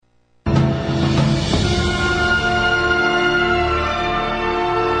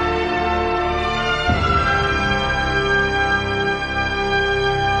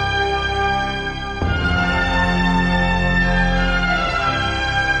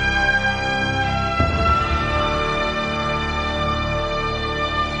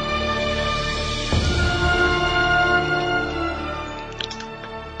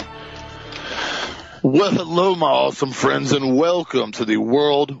Well, hello, my awesome friends, and welcome to the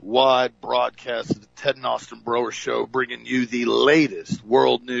worldwide broadcast of the Ted and Austin Broer Show, bringing you the latest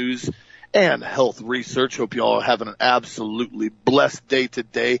world news and health research. Hope you all are having an absolutely blessed day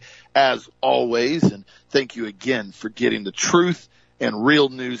today, as always, and thank you again for getting the truth and real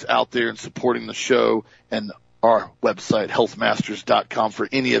news out there and supporting the show and our website, healthmasters.com, for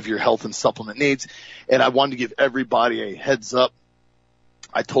any of your health and supplement needs. And I wanted to give everybody a heads up.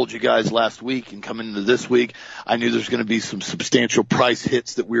 I told you guys last week and coming into this week, I knew there's going to be some substantial price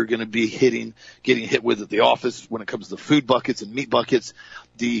hits that we're going to be getting hit with at the office when it comes to food buckets and meat buckets.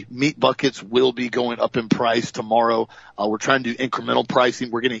 The meat buckets will be going up in price tomorrow. We're trying to do incremental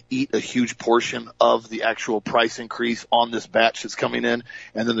pricing. We're going to eat a huge portion of the actual price increase on this batch that's coming in,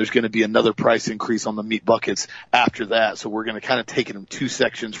 and then there's going to be another price increase on the meat buckets after that. So we're going to kind of take it in two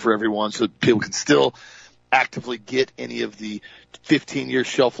sections for everyone so people can still actively get any of the 15-year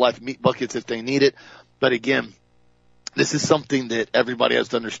shelf life meat buckets if they need it. But again, this is something that everybody has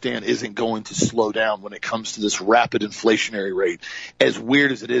to understand isn't going to slow down when it comes to this rapid inflationary rate. As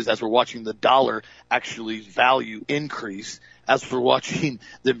weird as it is, as we're watching the dollar actually value increase, as we're watching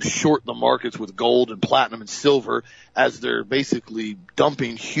them short the markets with gold and platinum and silver, as they're basically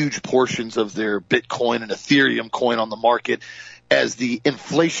dumping huge portions of their Bitcoin and Ethereum coin on the market, as the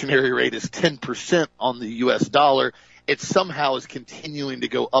inflationary rate is 10% on the U.S. dollar, it somehow is continuing to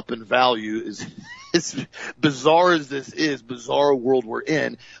go up in value. As bizarre as this is, bizarre world we're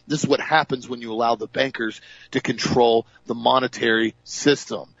in, this is what happens when you allow the bankers to control the monetary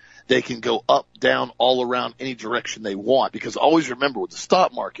system. They can go up, down, all around any direction they want, because always remember with the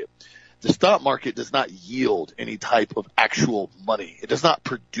stock market does not yield any type of actual money. It does not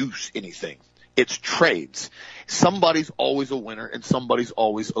produce anything. It's trades. Somebody's always a winner and somebody's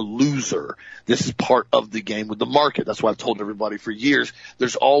always a loser. This is part of the game with the market. That's why I've told everybody for years,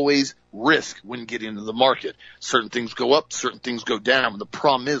 there's always risk when getting into the market. Certain things go up, certain things go down. And the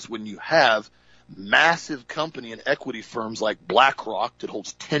problem is when you have massive company and equity firms like BlackRock that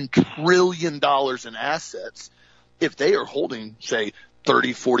holds $10 trillion in assets, if they are holding, say,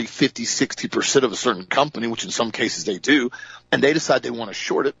 30, 40, 50, 60% of a certain company, which in some cases they do, and they decide they want to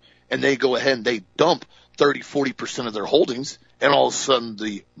short it, and they go ahead and they dump 30, 40% of their holdings, and all of a sudden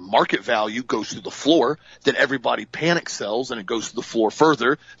the market value goes to the floor, then everybody panic sells and it goes to the floor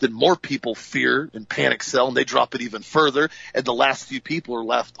further, then more people fear and panic sell and they drop it even further, and the last few people are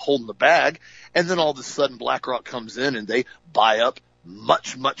left holding the bag, and then all of a sudden BlackRock comes in and they buy up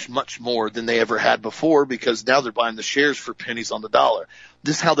much, much, much more than they ever had before, because now they're buying the shares for pennies on the dollar.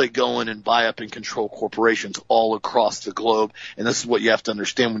 This is how they go in and buy up and control corporations all across the globe. And this is what you have to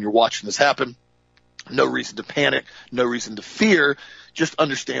understand when you're watching this happen. No reason to panic, no reason to fear. Just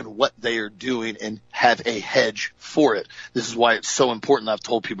understand what they are doing and have a hedge for it. This is why it's so important. I've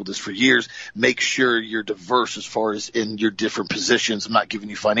told people this for years. Make sure you're diverse as far as in your different positions. I'm not giving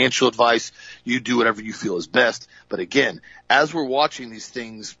you financial advice. You do whatever you feel is best. But again, as we're watching these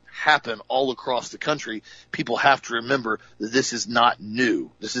things happen all across the country, people have to remember that this is not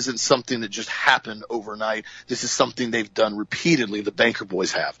new. This isn't something that just happened overnight. This is something they've done repeatedly. The banker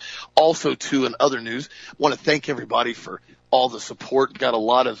boys have. Also, too, in other news, I want to thank everybody for all the support. Got a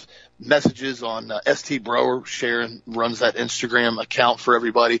lot of messages on ST Broer. Sharon runs that Instagram account for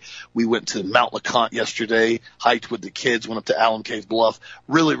everybody. We went to Mount LeConte yesterday, hiked with the kids, went up to Alum Cave Bluff.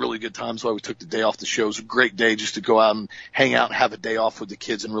 Really, really good time. So we took the day off the show. It was a great day just to go out and hang out and have a day off with the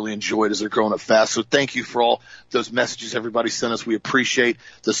kids and really enjoy it as they're growing up fast. So thank you for all those messages everybody sent us. We appreciate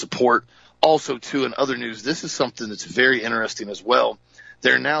the support. Also, too, in other news, this is something that's very interesting as well.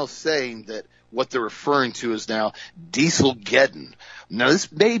 They're now saying that what they're referring to is now Dieselgeddon. Now,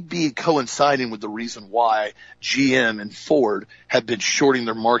 this may be coinciding with the reason why GM and Ford have been shorting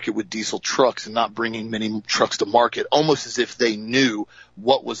their market with diesel trucks and not bringing many trucks to market, almost as if they knew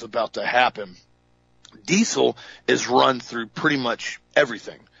what was about to happen. Diesel is run through pretty much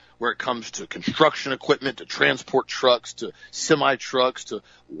everything, where it comes to construction equipment, to transport trucks, to semi-trucks, to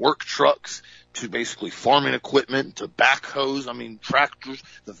work trucks, to basically farming equipment, to backhoes, tractors.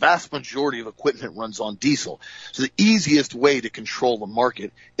 The vast majority of equipment runs on diesel. So the easiest way to control the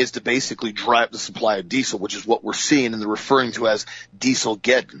market is to basically dry up the supply of diesel, which is what we're seeing and they're referring to as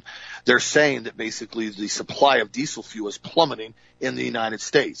Dieselgeddon. They're saying that basically the supply of diesel fuel is plummeting in the United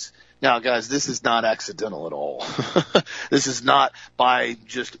States. Now, guys, this is not accidental at all. This is not by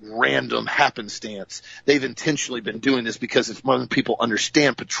just random happenstance. They've intentionally been doing this because if more people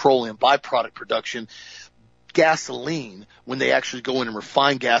understand petroleum byproduct production, gasoline, when they actually go in and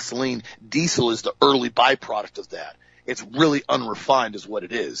refine gasoline, diesel is the early byproduct of that. It's really unrefined is what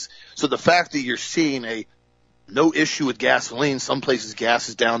it is. So the fact that you're seeing a No issue with gasoline. Some places gas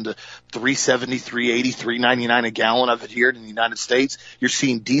is down to $3.70, $3.80, $3.99 a gallon. I've adhered in the United States. You're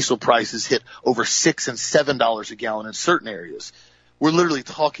seeing diesel prices hit over $6 and $7 a gallon in certain areas. We're literally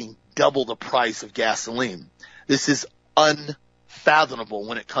talking double the price of gasoline. This is unfathomable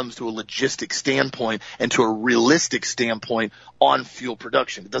when it comes to a logistic standpoint and to a realistic standpoint on fuel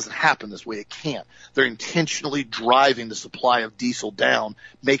production. It doesn't happen this way. It can't. They're intentionally driving the supply of diesel down,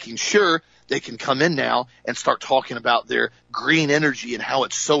 making sure they can come in now and start talking about their green energy and how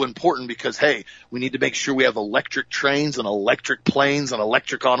it's so important because, hey, we need to make sure we have electric trains and electric planes and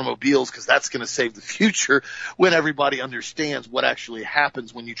electric automobiles because that's going to save the future when everybody understands what actually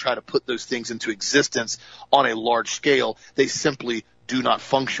happens when you try to put those things into existence on a large scale. They simply do not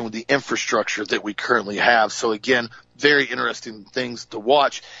function with the infrastructure that we currently have. So, again, very interesting things to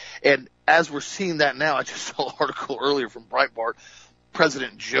watch. And as we're seeing that now, I just saw an article earlier from Breitbart.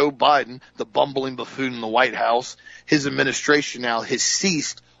 President Joe Biden, the bumbling buffoon in the White House, his administration now has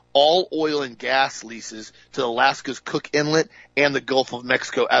ceased all oil and gas leases to Alaska's Cook Inlet and the Gulf of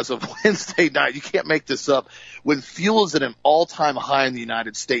Mexico as of Wednesday night. You can't make this up. When fuel is at an all-time high in the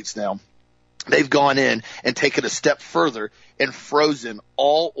United States now, they've gone in and taken a step further and frozen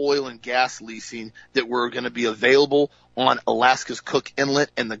all oil and gas leasing that were going to be available on Alaska's Cook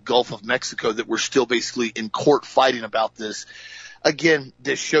Inlet and the Gulf of Mexico that we're still basically in court fighting about this. Again,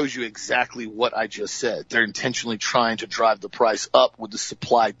 this shows you exactly what I just said. They're intentionally trying to drive the price up with the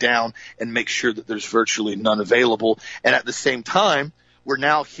supply down and make sure that there's virtually none available. And at the same time, we're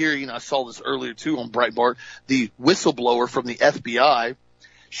now hearing, I saw this earlier too on Breitbart, the whistleblower from the FBI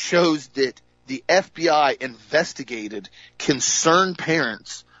shows that the FBI investigated concerned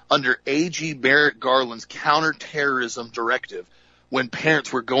parents under A.G. Merrick Garland's counterterrorism directive when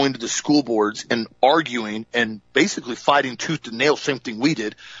parents were going to the school boards and arguing and basically fighting tooth and nail, same thing we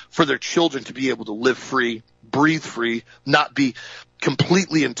did, for their children to be able to live free, breathe free, not be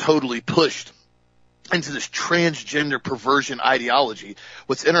completely and totally pushed into this transgender perversion ideology.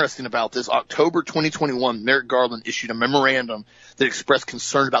 What's interesting about this, October 2021, Merrick Garland issued a memorandum that expressed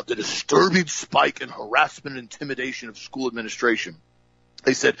concern about the disturbing spike in harassment and intimidation of school administration.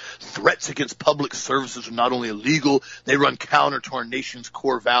 They said threats against public services are not only illegal, they run counter to our nation's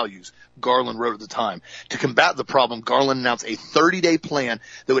core values, Garland wrote at the time. To combat the problem, Garland announced a 30-day plan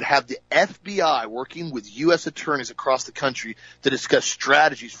that would have the FBI working with U.S. attorneys across the country to discuss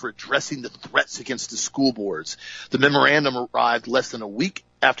strategies for addressing the threats against the school boards. The memorandum arrived less than a week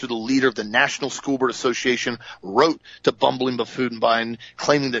after the leader of the National School Board Association wrote to bumbling buffoon Biden,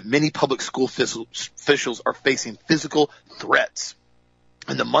 claiming that many public school officials are facing physical threats.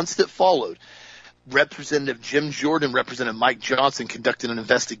 In the months that followed, Representative Jim Jordan and Representative Mike Johnson conducted an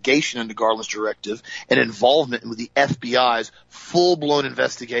investigation into Garland's directive and involvement with the FBI's full-blown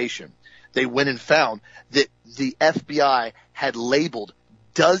investigation. They went and found that the FBI had labeled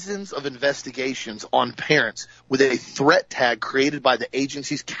dozens of investigations on parents with a threat tag created by the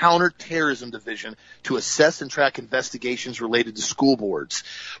agency's counterterrorism division to assess and track investigations related to school boards.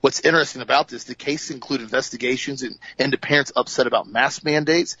 What's interesting about this, the case include investigations into parents upset about mask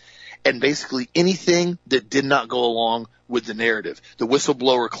mandates and basically anything that did not go along with the narrative. The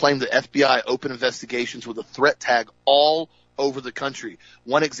whistleblower claimed the FBI opened investigations with a threat tag all over the country.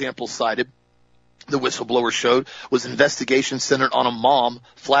 One example cited, the whistleblower showed, was an investigation centered on a mom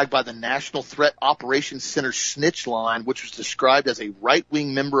flagged by the National Threat Operations Center snitch line, which was described as a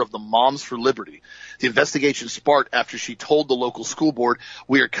right-wing member of the Moms for Liberty. The investigation sparked after she told the local school board,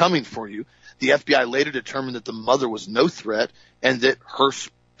 "We are coming for you." The FBI later determined that the mother was no threat and that her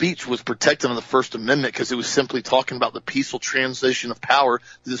speech was protected under the First Amendment because it was simply talking about the peaceful transition of power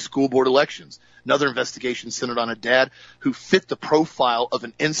to the school board elections. Another investigation centered on a dad who fit the profile of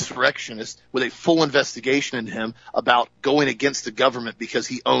an insurrectionist with a full investigation into him about going against the government because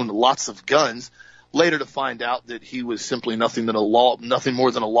he owned lots of guns, later to find out that he was simply nothing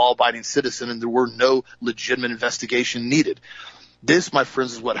more than a law-abiding citizen and there were no legitimate investigation needed. This, my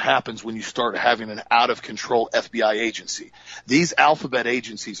friends, is what happens when you start having an out-of-control FBI agency. These alphabet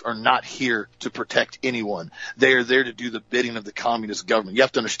agencies are not here to protect anyone. They are there to do the bidding of the communist government. You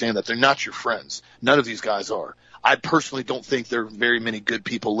have to understand that. They're not your friends. None of these guys are. I personally don't think there are very many good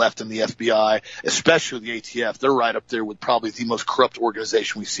people left in the FBI, especially the ATF. They're right up there with probably the most corrupt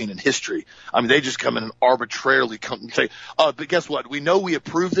organization we've seen in history. I mean, they just come in and arbitrarily come and say, oh, but guess what? We know we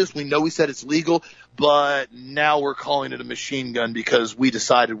approved this. We know we said it's legal, but now we're calling it a machine gun because we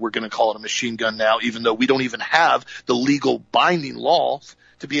decided we're going to call it a machine gun now, even though we don't even have the legal binding laws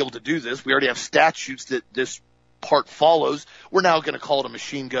to be able to do this. We already have statutes that this part follows, we're now going to call it a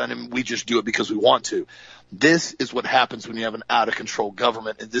machine gun, and we just do it because we want to. This is what happens when you have an out-of-control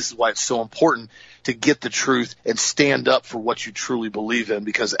government, and this is why it's so important to get the truth and stand up for what you truly believe in,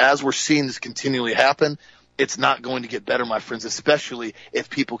 because as we're seeing this continually happen, it's not going to get better, my friends, especially if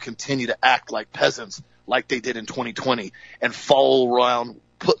people continue to act like peasants like they did in 2020 and follow around,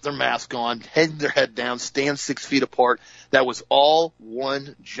 put their mask on, hang their head down, stand 6 feet apart. That was all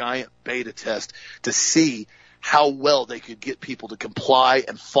one giant beta test to see how well they could get people to comply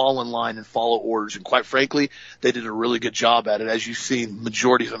and fall in line and follow orders. And quite frankly, they did a really good job at it. As you've seen,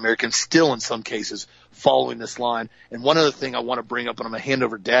 majority of Americans still in some cases following this line. And one other thing I want to bring up, and I'm going to hand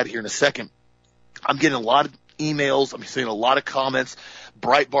over to Dad here in a second. I'm getting a lot of emails. I'm seeing a lot of comments.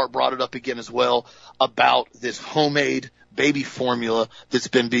 Breitbart brought it up again as well about this homemade baby formula that's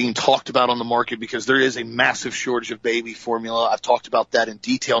been being talked about on the market, because there is a massive shortage of baby formula. I've talked about that in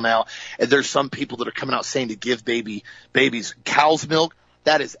detail now. And there's some people that are coming out saying to give babies cow's milk.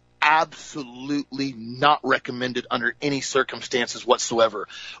 That is absolutely not recommended under any circumstances whatsoever.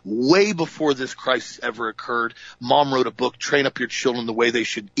 Way before this crisis ever occurred, Mom wrote a book, Train Up Your Children the Way They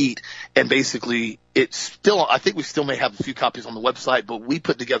Should Eat. And basically, it's still, I think we still may have a few copies on the website, but we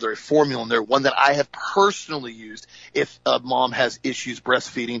put together a formula in there, one that I have personally used if a mom has issues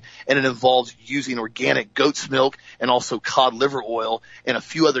breastfeeding, and it involves using organic goat's milk and also cod liver oil and a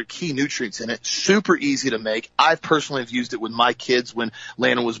few other key nutrients in it. Super easy to make. I personally have used it with my kids when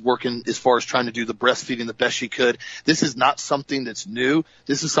Lana was working as far as trying to do the breastfeeding the best she could. This is not something that's new.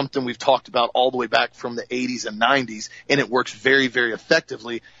 This is something we've talked about all the way back from the 80s and 90s, and it works very, very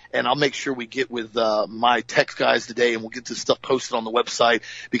effectively. And I'll make sure we get with my tech guys today, and we'll get this stuff posted on the website,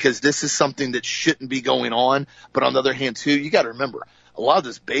 because this is something that shouldn't be going on. But on the other hand, too, you got to remember, a lot of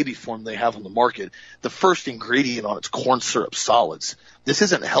this baby form they have on the market, the first ingredient on it's corn syrup solids. This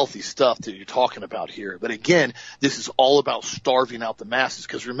isn't healthy stuff that you're talking about here. But again, this is all about starving out the masses,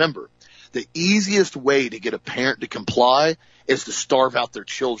 because remember, the easiest way to get a parent to comply is to starve out their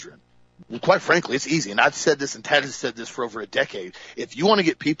children. Well, quite frankly, it's easy. And I've said this, and Ted has said this for over a decade. If you want to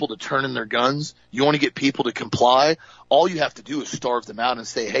get people to turn in their guns, you want to get people to comply, all you have to do is starve them out and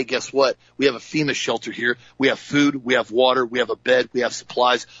say, hey, guess what? We have a FEMA shelter here. We have food. We have water. We have a bed. We have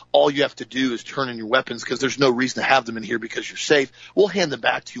supplies. All you have to do is turn in your weapons, because there's no reason to have them in here because you're safe. We'll hand them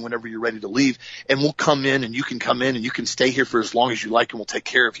back to you whenever you're ready to leave, and we'll come in, and you can come in, and you can stay here for as long as you like, and we'll take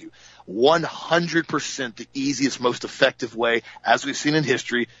care of you. 100% the easiest, most effective way, as we've seen in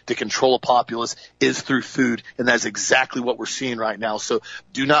history, to control a populace is through food, and that's exactly what we're seeing right now. So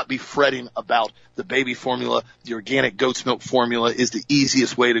do not be fretting about the baby formula. The organic goat's milk formula is the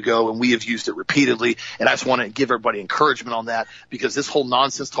easiest way to go, and we have used it repeatedly, and I just want to give everybody encouragement on that, because this whole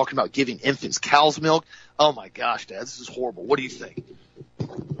nonsense talking about giving infants cow's milk, oh my gosh, Dad, this is horrible. What do you think?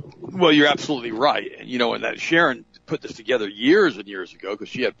 Well, you're absolutely right. And that Sharon put this together years and years ago, because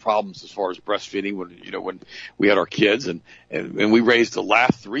she had problems as far as breastfeeding when we had our kids, and we raised the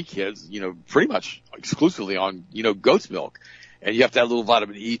last 3 kids, pretty much exclusively on, goat's milk. And you have to add a little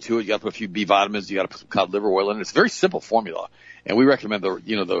vitamin E to it. You got to put a few B vitamins. You got to put some cod liver oil in it. It's a very simple formula. And we recommend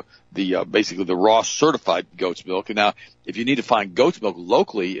basically the raw certified goat's milk. And now, if you need to find goat's milk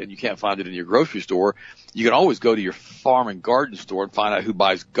locally and you can't find it in your grocery store, you can always go to your farm and garden store and find out who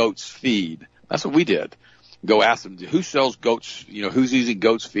buys goat's feed. That's what we did. Go ask them who sells goats, who's using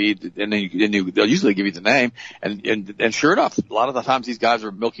goat's feed, and then they'll usually give you the name. And sure enough, a lot of the times these guys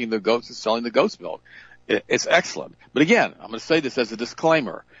are milking the goats and selling the goat's milk. It's excellent. But again, I'm going to say this as a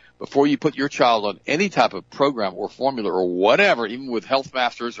disclaimer. Before you put your child on any type of program or formula or whatever, even with Health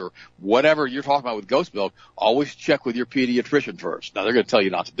Masters or whatever you're talking about with goat's milk, always check with your pediatrician first. Now, they're going to tell you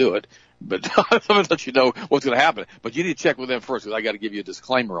not to do it, but I'm going to let you know what's going to happen. But you need to check with them first, because I got to give you a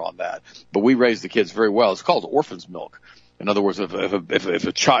disclaimer on that. But we raise the kids very well. It's called orphan's milk. In other words,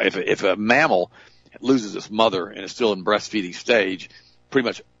 if a mammal loses its mother and is still in breastfeeding stage, pretty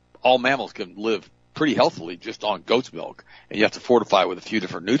much all mammals can live pretty healthily just on goat's milk, and you have to fortify it with a few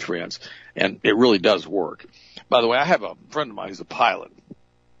different nutrients, and it really does work. By the way, I have a friend of mine who's a pilot.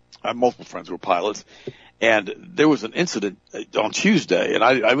 I have multiple friends who are pilots, and there was an incident on Tuesday, and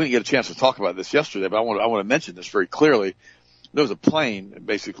I didn't get a chance to talk about this yesterday, but I want to mention this very clearly. There was a plane,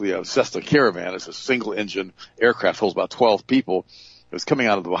 basically a Cessna Caravan. It's a single-engine aircraft, holds about 12 people. It was coming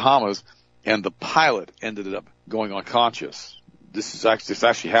out of the Bahamas, and the pilot ended up going unconscious. This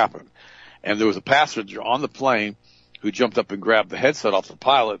actually happened. And there was a passenger on the plane who jumped up and grabbed the headset off the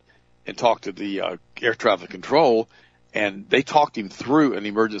pilot and talked to the air traffic control, and they talked him through an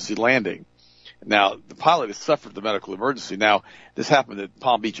emergency landing. Now, the pilot has suffered the medical emergency. Now, this happened at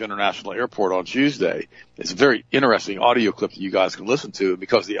Palm Beach International Airport on Tuesday. It's a very interesting audio clip that you guys can listen to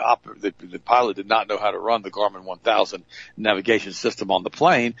because the pilot did not know how to run the Garmin 1000 navigation system on the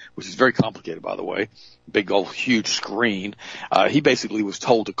plane, which is very complicated, by the way. Big old huge screen. He basically was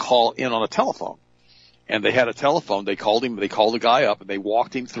told to call in on a telephone. And they had a telephone. They called the guy up, and they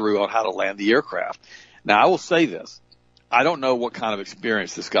walked him through on how to land the aircraft. Now, I will say this. I don't know what kind of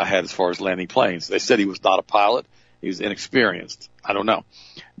experience this guy had as far as landing planes. They said he was not a pilot. He was inexperienced. I don't know.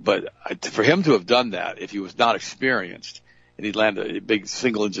 But for him to have done that, if he was not experienced, and he'd land a big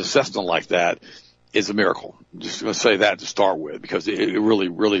single-engine Cessna like that, is a miracle. Just going to say that to start with, because it really,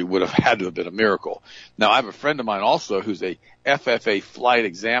 really would have had to have been a miracle. Now, I have a friend of mine also who's a FFA flight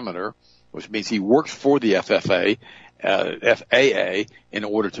examiner, which means he works for the FAA in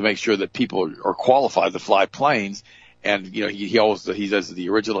order to make sure that people are qualified to fly planes. And, you know, he does the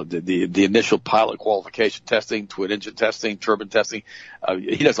original, the initial pilot qualification testing, twin engine testing, turbine testing.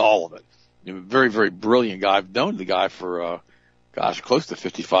 He does all of it. You know, very, very brilliant guy. I've known the guy for, close to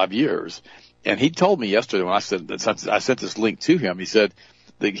 55 years. And he told me yesterday when I sent this link to him, he says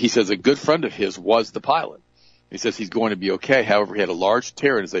a good friend of his was the pilot. He says he's going to be okay. However, he had a large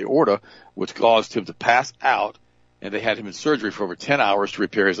tear in his aorta, which caused him to pass out, and they had him in surgery for over 10 hours to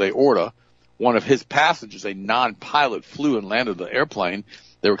repair his aorta. One of his passengers, a non-pilot, flew and landed the airplane.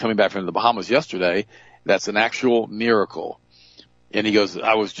 They were coming back from the Bahamas yesterday. That's an actual miracle. And he goes,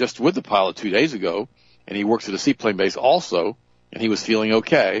 I was just with the pilot 2 days ago, and he works at a seaplane base also, and he was feeling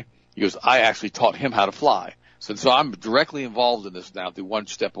okay. He goes, I actually taught him how to fly. So I'm directly involved in this now through one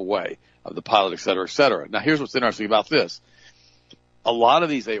step away of the pilot, et cetera, et cetera. Now, here's what's interesting about this. A lot of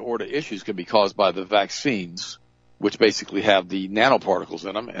these aorta issues can be caused by the vaccines, which basically have the nanoparticles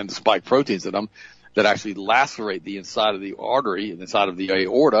in them and the spike proteins in them that actually lacerate the inside of the artery and inside of the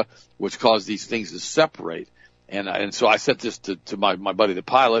aorta, which cause these things to separate. And so I sent this to my buddy, the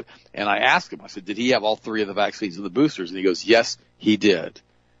pilot, and I asked him, I said, did he have all three of the vaccines and the boosters? And he goes, yes, he did.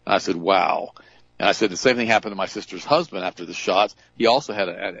 And I said, wow. And I said, the same thing happened to my sister's husband after the shots. He also had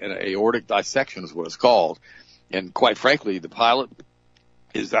an aortic dissection is what it's called. And quite frankly, the pilot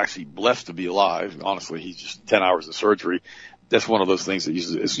is actually blessed to be alive. Honestly, he's just 10 hours of surgery. That's one of those things that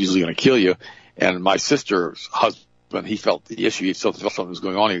is usually going to kill you. And my sister's husband, he felt the issue. He felt something was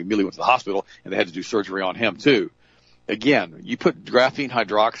going on. He immediately went to the hospital, and they had to do surgery on him too. Again, you put graphene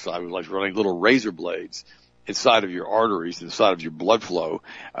hydroxide, like running little razor blades inside of your arteries, inside of your blood flow,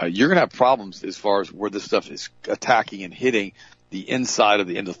 you're going to have problems as far as where this stuff is attacking and hitting the inside of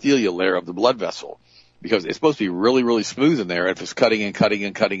the endothelial layer of the blood vessel. Because it's supposed to be really, really smooth in there. If it's cutting and cutting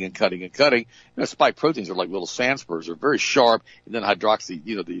and cutting and cutting and cutting, spike proteins are like little sand spurs. They're very sharp. And then the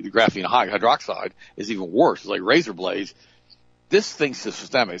graphene hydroxide is even worse. It's like razor blades. This thing's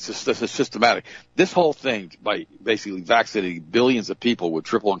systemic. It's systematic. This whole thing, by basically vaccinating billions of people with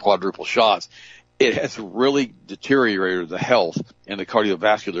triple and quadruple shots, it has really deteriorated the health and the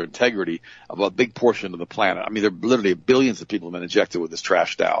cardiovascular integrity of a big portion of the planet. I mean, there are literally billions of people have been injected with this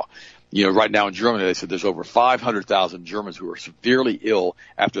trash now. You know, right now in Germany, they said there's over 500,000 Germans who are severely ill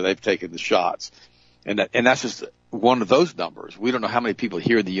after they've taken the shots. And that's just one of those numbers. We don't know how many people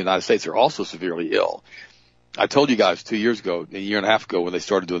here in the United States are also severely ill. I told you guys a year and a half ago when they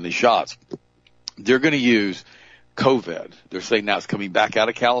started doing these shots, they're going to use COVID. They're saying now it's coming back out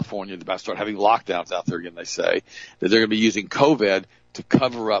of California. They're about to start having lockdowns out there again, they say. That they're going to be using COVID to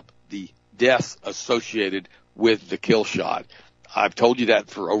cover up the deaths associated with the kill shot. I've told you that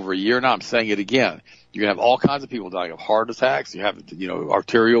for over a year now. I'm saying it again. You're going to have all kinds of people dying of heart attacks. You have,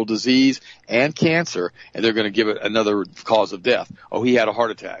 arterial disease and cancer, and they're going to give it another cause of death. Oh, he had a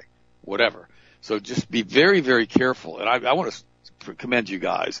heart attack, whatever. So just be very, very careful. And I want to commend you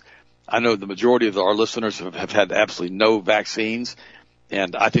guys. I know the majority of our listeners have had absolutely no vaccines,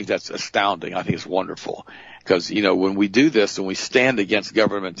 and I think that's astounding. I think it's wonderful because, when we do this and we stand against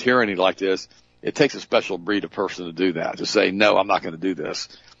government tyranny like this, it takes a special breed of person to do that, to say, no, I'm not going to do this.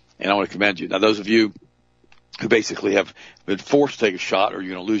 And I want to commend you. Now, those of you who basically have been forced to take a shot or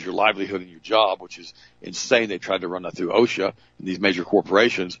you're going to lose your livelihood and your job, which is insane. They tried to run that through OSHA and these major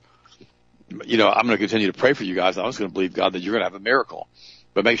corporations. I'm going to continue to pray for you guys. I'm just going to believe, God, that you're going to have a miracle.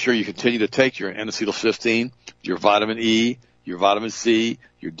 But make sure you continue to take your N-acetylcysteine, your vitamin E, your vitamin C,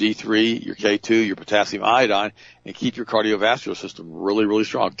 your D3, your K2, your potassium iodine, and keep your cardiovascular system really, really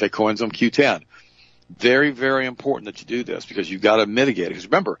strong. Take coenzyme Q10. Very, very important that you do this because you've got to mitigate it. Because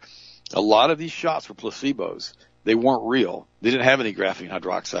remember, a lot of these shots were placebos. They weren't real. They didn't have any graphene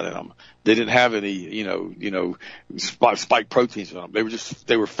hydroxide in them. They didn't have any, spike proteins in them.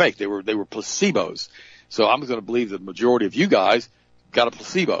 They were fake. They were placebos. So I'm going to believe the majority of you guys got a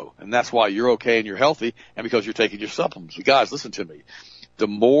placebo, and that's why you're okay and you're healthy, and because you're taking your supplements. But guys, listen to me. The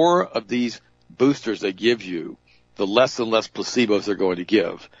more of these boosters they give you, the less and less placebos they're going to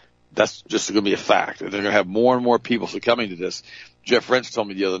give. That's just going to be a fact. And they're going to have more and more people succumbing to this. Jeff French told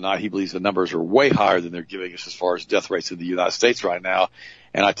me the other night he believes the numbers are way higher than they're giving us as far as death rates in the United States right now,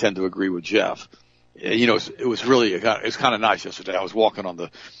 and I tend to agree with Jeff. You know, it was kind of nice yesterday. I was walking on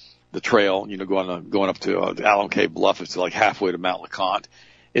the trail, you know, going up to the Allen Cave Bluff. It's like halfway to Mount LeConte.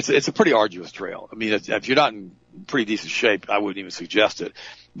 It's a pretty arduous trail. I mean, if you're not in pretty decent shape, I wouldn't even suggest it.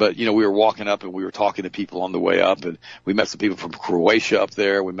 But, you know, we were walking up and we were talking to people on the way up, and we met some people from Croatia up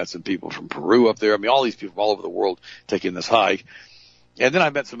there. We met some people from Peru up there. I mean, all these people from all over the world taking this hike. And then I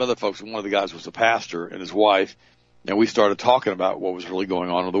met some other folks, and one of the guys was a pastor and his wife, and we started talking about what was really going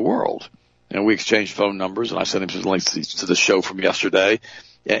on in the world. And we exchanged phone numbers, and I sent him some links to the show from yesterday.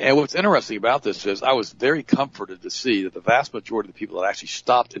 And what's interesting about this is I was very comforted to see that the vast majority of the people that I actually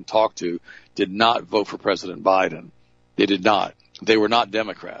stopped and talked to did not vote for President Biden. They did not. They were not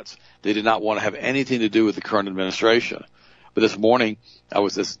Democrats. They did not want to have anything to do with the current administration. But this morning, I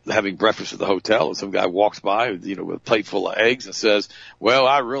was just having breakfast at the hotel, and some guy walks by, you know, with a plate full of eggs and says, well,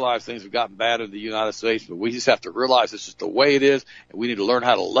 I realize things have gotten bad in the United States, but we just have to realize it's just the way it is, and we need to learn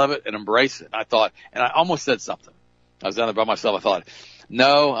how to love it and embrace it. And I thought, and I almost said something. I was down there by myself. I thought,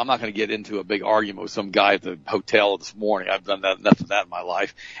 no, I'm not going to get into a big argument with some guy at the hotel this morning. I've done that, enough of that in my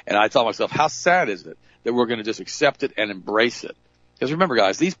life. And I thought to myself, how sad is it that we're going to just accept it and embrace it? Because remember,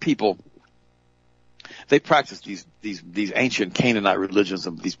 guys, these people, they practice these ancient Canaanite religions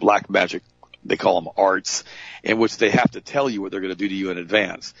and these black magic, they call them arts, in which they have to tell you what they're going to do to you in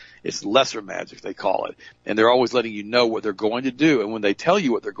advance. It's lesser magic, they call it. And they're always letting you know what they're going to do. And when they tell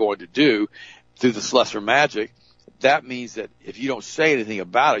you what they're going to do through this lesser magic, that means that if you don't say anything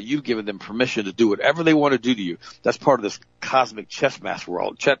about it, you've given them permission to do whatever they want to do to you. That's part of this cosmic chess match we're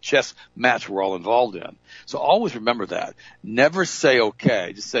all involved in. So always remember that. Never say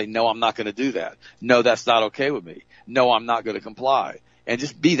okay. Just say, no, I'm not going to do that. No, that's not okay with me. No, I'm not going to comply. And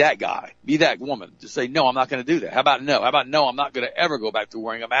just be that guy. Be that woman. Just say, no, I'm not going to do that. How about no? How about no, I'm not going to ever go back to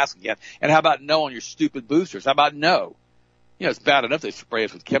wearing a mask again? And how about no on your stupid boosters? How about no? You know, it's bad enough they spray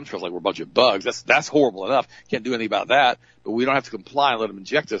us with chemtrails like we're a bunch of bugs. That's horrible enough. Can't do anything about that. But we don't have to comply and let them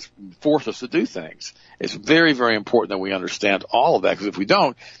inject us and force us to do things. It's very, very important that we understand all of that, because if we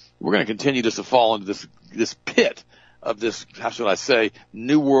don't, we're going to continue just to fall into this pit of this, how should I say,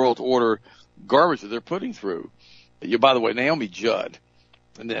 New World Order garbage that they're putting through. By the way, Naomi Judd,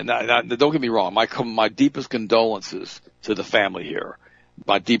 and don't get me wrong, my deepest condolences to the family here.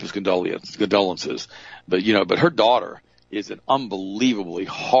 My deepest condolences. But her daughter is an unbelievably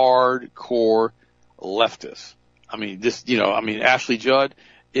hardcore leftist. Ashley Judd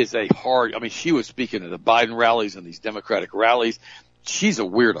is she was speaking at the Biden rallies and these Democratic rallies. She's a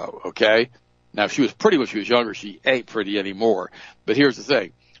weirdo, okay? Now, if she was pretty when she was younger, she ain't pretty anymore. But here's the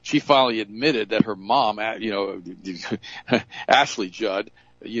thing. She finally admitted that her mom, Ashley Judd,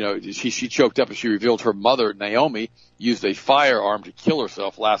 she choked up and she revealed her mother, Naomi, used a firearm to kill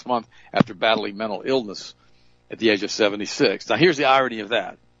herself last month after battling mental illness at the age of 76. Now, here's the irony of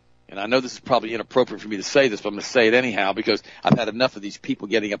that. And I know this is probably inappropriate for me to say this, but I'm going to say it anyhow, because I've had enough of these people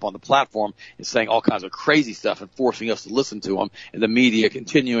getting up on the platform and saying all kinds of crazy stuff and forcing us to listen to them, and the media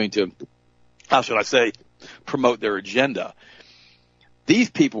continuing to, how should I say, promote their agenda. These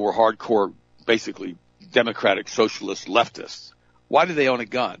people were hardcore, basically, democratic, socialist, leftists. Why do they own a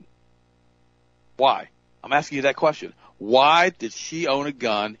gun? Why? I'm asking you that question. Why did she own a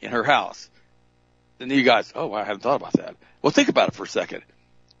gun in her house? And you guys, oh, I hadn't thought about that. Well, think about it for a second.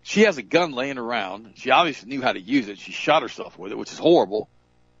 She has a gun laying around. She obviously knew how to use it. She shot herself with it, which is horrible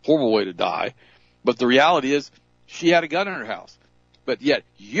way to die. But the reality is she had a gun in her house. But yet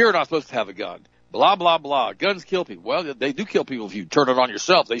you're not supposed to have a gun. Blah, blah, blah. Guns kill people. Well, they do kill people if you turn it on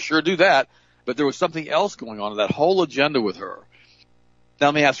yourself. They sure do that. But there was something else going on in that whole agenda with her. Now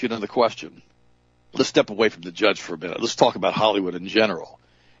let me ask you another question. Let's step away from the judge for a minute. Let's talk about Hollywood in general.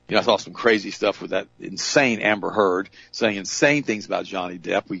 I saw some crazy stuff with that insane Amber Heard saying insane things about Johnny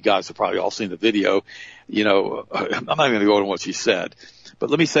Depp. We guys have probably all seen the video. I'm not going to go into what she said, but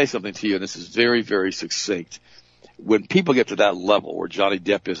let me say something to you, and this is very, very succinct. When people get to that level where Johnny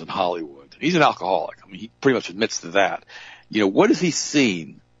Depp is in Hollywood, he's an alcoholic. He pretty much admits to that. What has he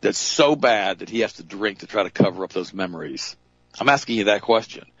seen that's so bad that he has to drink to try to cover up those memories? I'm asking you that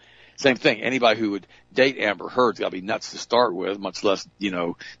question. Same thing. Anybody who would date Amber Heard's got to be nuts to start with, much less,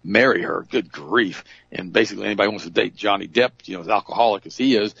 marry her. Good grief. And basically anybody who wants to date Johnny Depp, as alcoholic as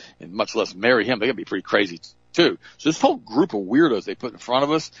he is, and much less marry him, they got to be pretty crazy too. So this whole group of weirdos they put in front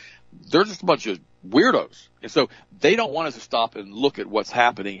of us, they're just a bunch of weirdos. And so they don't want us to stop and look at what's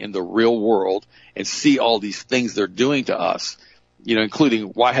happening in the real world and see all these things they're doing to us, including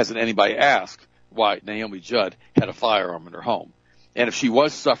why hasn't anybody asked why Naomi Judd had a firearm in her home? And if she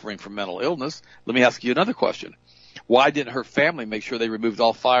was suffering from mental illness, let me ask you another question. Why didn't her family make sure they removed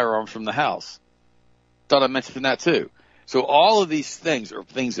all firearms from the house? Thought I mentioned that too. So all of these things are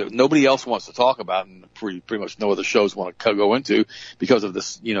things that nobody else wants to talk about, and pretty much no other shows want to go into because of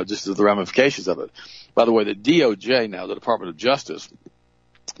this, just the ramifications of it. By the way, the DOJ now, the Department of Justice,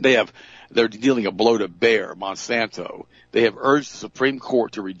 they're dealing a blow to Bayer, Monsanto. They have urged the Supreme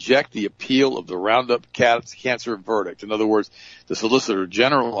Court to reject the appeal of the Roundup cancer verdict. In other words, the Solicitor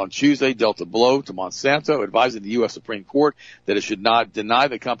General on Tuesday dealt a blow to Monsanto, advising the U.S. Supreme Court that it should not deny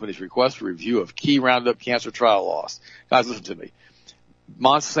the company's request for review of key Roundup cancer trial loss. Guys, listen to me.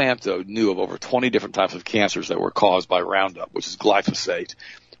 Monsanto knew of over 20 different types of cancers that were caused by Roundup, which is glyphosate,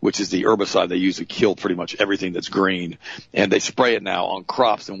 which is the herbicide they use to kill pretty much everything that's green. And they spray it now on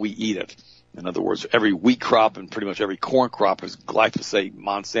crops, and we eat it. In other words, every wheat crop and pretty much every corn crop is glyphosate,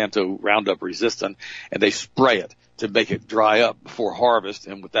 Monsanto, Roundup resistant, and they spray it to make it dry up before harvest.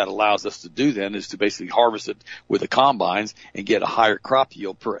 And what that allows us to do then is to basically harvest it with the combines and get a higher crop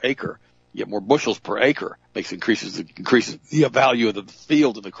yield per acre. You get more bushels per acre, increases the value of the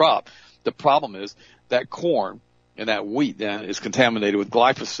field and the crop. The problem is that corn and that wheat then is contaminated with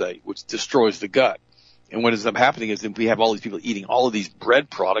glyphosate, which destroys the gut. And what ends up happening is that we have all these people eating all of these bread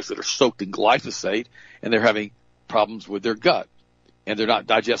products that are soaked in glyphosate, and they're having problems with their gut. And they're not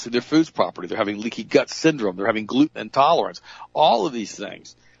digesting their foods properly. They're having leaky gut syndrome. They're having gluten intolerance. All of these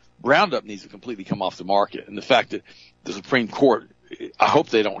things. Roundup needs to completely come off the market. And the fact that the Supreme Court, I hope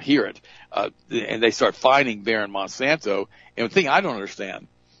they don't hear it, and they start fining Bayer and Monsanto. And the thing I don't understand,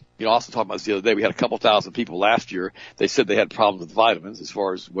 also talking about this the other day, we had a couple thousand people last year. They said they had problems with vitamins as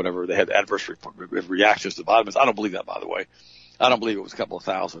far as whatever. They had adverse reactions to vitamins. I don't believe that, by the way. I don't believe it was a couple of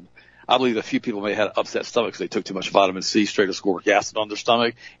thousand. I believe a few people may have had upset stomachs. They took too much vitamin C, straight ascorbic acid on their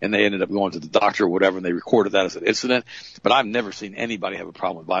stomach, and they ended up going to the doctor or whatever, and they recorded that as an incident. But I've never seen anybody have a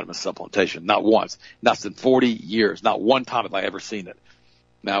problem with vitamin supplementation. Not once. Not in 40 years. Not one time have I ever seen it.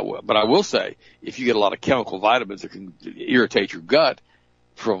 Now, but I will say, if you get a lot of chemical vitamins that can irritate your gut,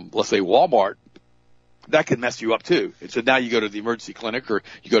 from, let's say, Walmart, that can mess you up too. And so now you go to the emergency clinic or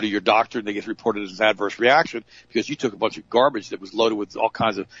you go to your doctor and they get reported as an adverse reaction because you took a bunch of garbage that was loaded with all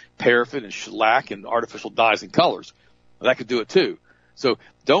kinds of paraffin and shellac and artificial dyes and colors. Well, that could do it too. So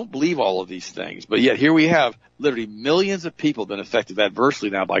don't believe all of these things. But yet here we have literally millions of people been affected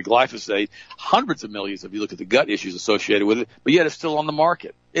adversely now by glyphosate, hundreds of millions if you look at the gut issues associated with it, but yet it's still on the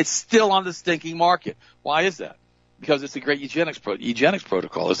market. It's still on the stinking market. Why is that? Because it's a great eugenics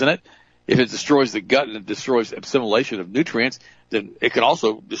protocol, isn't it? If it destroys the gut and it destroys assimilation of nutrients, then it can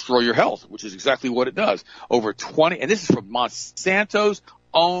also destroy your health, which is exactly what it does. Over 20, and this is from Monsanto's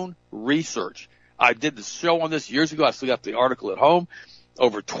own research. I did the show on this years ago. I still got the article at home.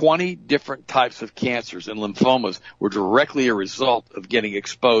 Over 20 different types of cancers and lymphomas were directly a result of getting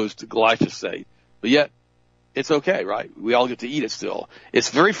exposed to glyphosate. But yet, it's okay, right? We all get to eat it still. It's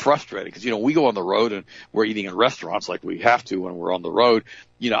very frustrating because, we go on the road and we're eating in restaurants like we have to when we're on the road.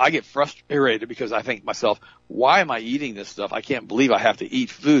 I get frustrated because I think to myself, why am I eating this stuff? I can't believe I have to eat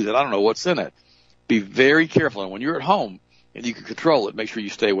food that I don't know what's in it. Be very careful. And when you're at home and you can control it, make sure you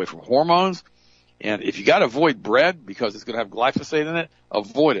stay away from hormones. And if you got to avoid bread because it's going to have glyphosate in it,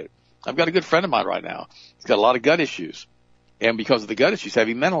 avoid it. I've got a good friend of mine right now. He's got a lot of gut issues. And because of the gut issues, he's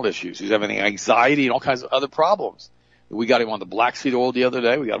having mental issues. He's having anxiety and all kinds of other problems. We got him on the black seed oil the other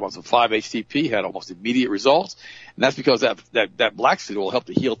day. We got him on some 5-HTP, had almost immediate results. And that's because that black seed oil helped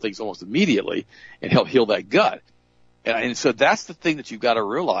to heal things almost immediately and help heal that gut. And so that's the thing that you've got to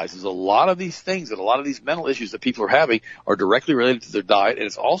realize is a lot of these things and a lot of these mental issues that people are having are directly related to their diet, and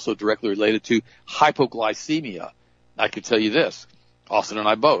it's also directly related to hypoglycemia. I can tell you this, Austin and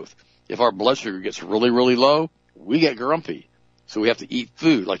I both. If our blood sugar gets really, really low, we get grumpy. So we have to eat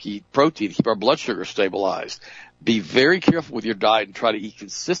food, like eat protein, to keep our blood sugar stabilized. Be very careful with your diet and try to eat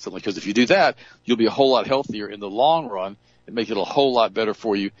consistently, because if you do that, you'll be a whole lot healthier in the long run and make it a whole lot better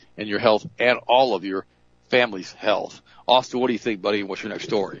for you and your health and all of your family's health. Austin, what do you think, buddy? What's your next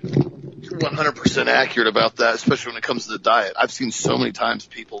story? You're 100% accurate about that, especially when it comes to the diet. I've seen so many times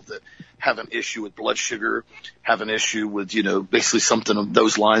people that have an issue with blood sugar, have an issue with, basically something of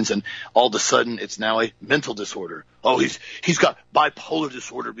those lines, and all of a sudden it's now a mental disorder. Oh, he's got bipolar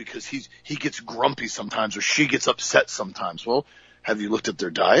disorder because he gets grumpy sometimes or she gets upset sometimes. Well, have you looked at their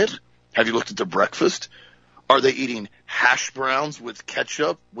diet? Have you looked at their breakfast? Are they eating hash browns with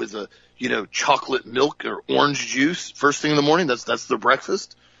ketchup with chocolate milk or orange juice first thing in the morning? That's their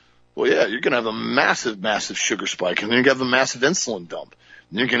breakfast. Well, yeah, you're going to have a massive, massive sugar spike, and then you're going to have a massive insulin dump.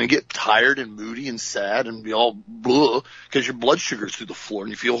 And you're going to get tired and moody and sad and be all blah because your blood sugar's through the floor and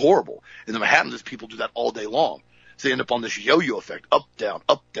you feel horrible. And then what happens is people do that all day long. So they end up on this yo-yo effect, up, down,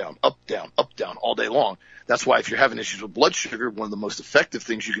 up, down, up, down, up, down, all day long. That's why if you're having issues with blood sugar, one of the most effective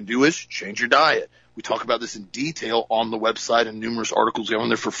things you can do is change your diet. We talk about this in detail on the website and numerous articles go on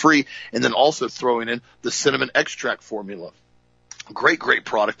there for free. And then also throwing in the cinnamon extract formula. Great, great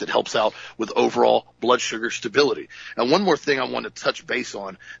product that helps out with overall blood sugar stability. And one more thing I want to touch base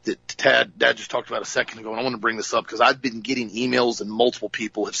on that Dad just talked about a second ago, and I want to bring this up because I've been getting emails and multiple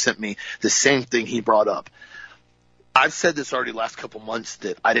people have sent me the same thing he brought up. I've said this already last couple months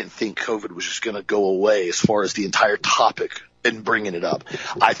that I didn't think COVID was just going to go away as far as the entire topic and bringing it up.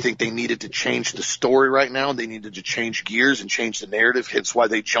 I think they needed to change the story right now. They needed to change gears and change the narrative, hence why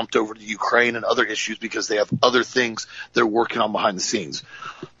they jumped over to Ukraine and other issues because they have other things they're working on behind the scenes.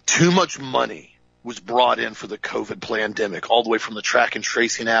 Too much money was brought in for the COVID pandemic, all the way from the track and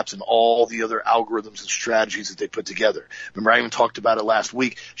tracing apps and all the other algorithms and strategies that they put together. Remember, I even talked about it last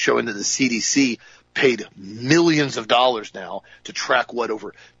week, showing that the CDC paid millions of dollars now to track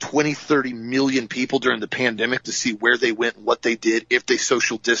over 20, 30 million people during the pandemic to see where they went, what they did, if they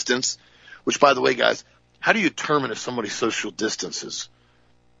social distance. Which, by the way, guys, how do you determine if somebody social distances?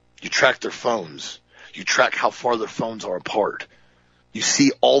 You track their phones. You track how far their phones are apart. You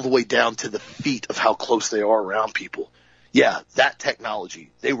see all the way down to the feet of how close they are around people. Yeah, that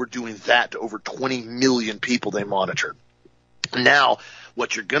technology, they were doing that to over 20 million people they monitored. Now,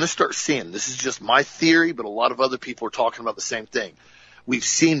 what you're going to start seeing, this is just my theory, but a lot of other people are talking about the same thing. We've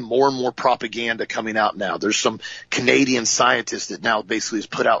seen more and more propaganda coming out now. There's some Canadian scientist that now basically has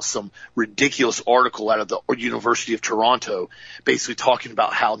put out some ridiculous article out of the University of Toronto basically talking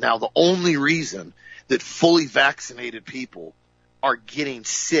about how now the only reason that fully vaccinated people are getting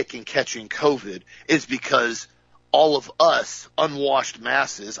sick and catching COVID is because all of us unwashed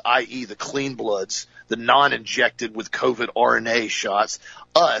masses, i.e. the clean bloods, the non-injected with COVID RNA shots,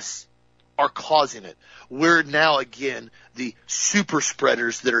 us are causing it. We're now, again, the super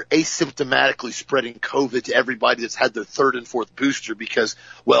spreaders that are asymptomatically spreading COVID to everybody that's had their third and fourth booster because,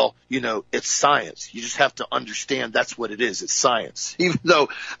 well, it's science. You just have to understand that's what it is. It's science. Even though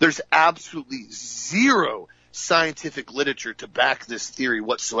there's absolutely zero scientific literature to back this theory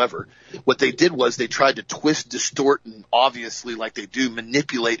whatsoever. What they did was they tried to twist, distort, and obviously, like they do,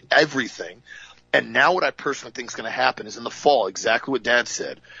 manipulate everything. And now what I personally think is going to happen is in the fall, exactly what Dad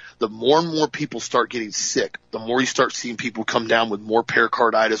said, the more and more people start getting sick, the more you start seeing people come down with more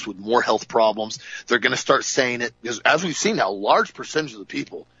pericarditis, with more health problems. They're going to start saying it because, as we've seen now, a large percentage of the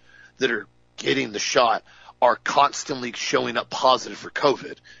people that are getting the shot are constantly showing up positive for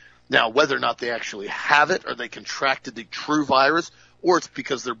COVID. Now, whether or not they actually have it or they contracted the true virus, or it's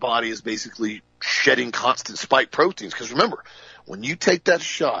because their body is basically shedding constant spike proteins. Because remember, when you take that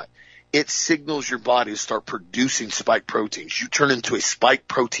shot, it signals your body to start producing spike proteins. You turn into a spike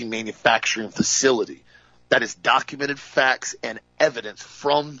protein manufacturing facility. That is documented facts and evidence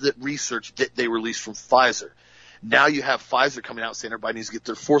from the research that they released from Pfizer. Now you have Pfizer coming out saying everybody needs to get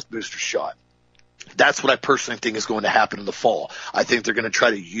their fourth booster shot. That's what I personally think is going to happen in the fall. I think they're going to try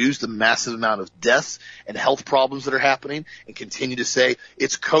to use the massive amount of deaths and health problems that are happening and continue to say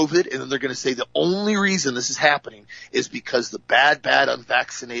it's COVID, and then they're going to say the only reason this is happening is because the bad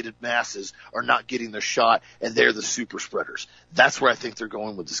unvaccinated masses are not getting their shot, and they're the super spreaders. That's where I think they're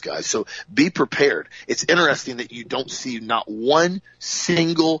going with this, guys. So be prepared. It's interesting that you don't see not one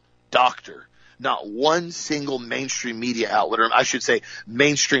single doctor, not one single mainstream media outlet, or I should say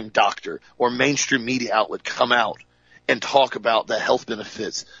mainstream doctor or mainstream media outlet come out and talk about the health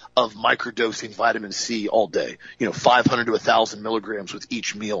benefits of microdosing vitamin C all day. 500 to 1,000 milligrams with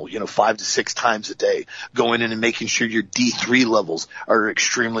each meal, 5 to 6 times a day, going in and making sure your D3 levels are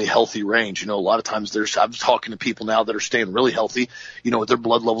extremely healthy range. A lot of times I'm talking to people now that are staying really healthy, with their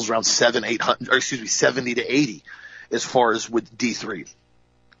blood levels around 70 to 80 as far as with D3.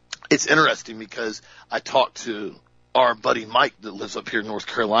 It's interesting because I talked to our buddy Mike that lives up here in North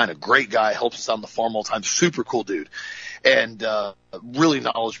Carolina. Great guy, helps us on the farm all the time. Super cool dude. And really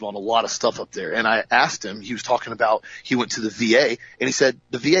knowledgeable on a lot of stuff up there. And I asked him, he was talking about he went to the VA, and he said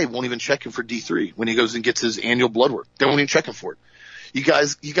the VA won't even check him for D3 when he goes and gets his annual blood work. They won't even check him for it. You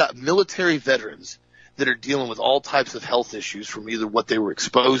guys, you got military veterans that are dealing with all types of health issues from either what they were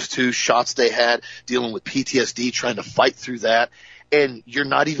exposed to, shots they had, dealing with PTSD, trying to fight through that. And you're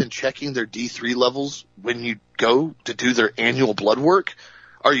not even checking their D3 levels when you go to do their annual blood work?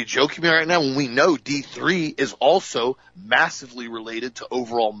 Are you joking me right now? When we know D3 is also massively related to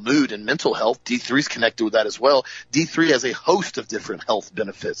overall mood and mental health. D3 is connected with that as well. D3 has a host of different health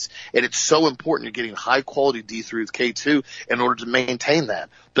benefits, and it's so important you're getting high quality D3 with K2 in order to maintain that.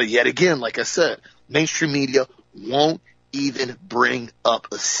 But yet again, like I said, mainstream media won't even bring up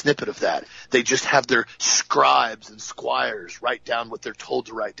a snippet of that. They just have their scribes and squires write down what they're told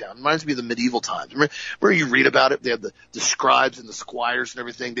to write down. It reminds me of the medieval times. Remember you read about it? They had the scribes and the squires and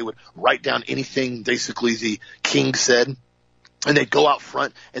everything. They would write down anything basically the king said, and they'd go out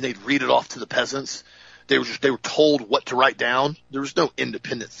front and they'd read it off to the peasants. They were told what to write down. There was no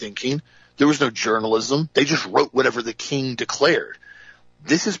independent thinking. There was no journalism. They just wrote whatever the king declared.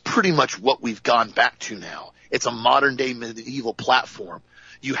 This is pretty much what we've gone back to now. It's a modern-day medieval platform.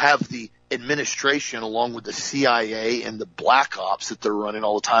 You have the administration along with the CIA and the black ops that they're running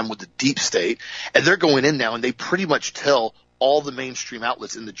all the time with the deep state, and they're going in now and they pretty much tell all the mainstream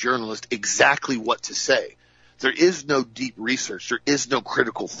outlets and the journalists exactly what to say. There is no deep research. There is no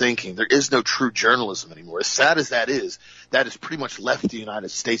critical thinking. There is no true journalism anymore. As sad as that is pretty much left the United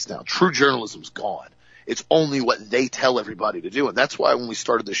States now. True journalism's gone. It's only what they tell everybody to do. And that's why when we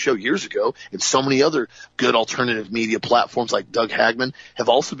started the show years ago, and so many other good alternative media platforms like Doug Hagman have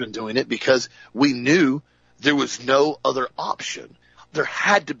also been doing it, because we knew there was no other option. There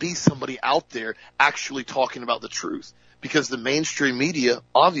had to be somebody out there actually talking about the truth, because the mainstream media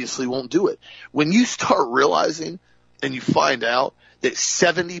obviously won't do it. When you start realizing and you find out that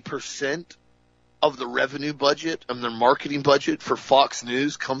 70% of the revenue budget and their marketing budget for Fox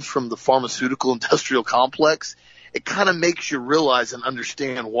News comes from the pharmaceutical industrial complex, it kind of makes you realize and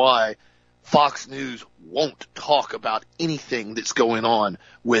understand why Fox News won't talk about anything that's going on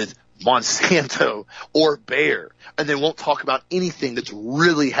with Monsanto or Bayer, and they won't talk about anything that's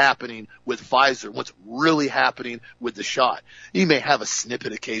really happening with Pfizer, what's really happening with the shot. You may have a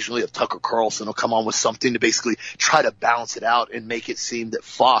snippet occasionally of Tucker Carlson will come on with something to basically try to balance it out and make it seem that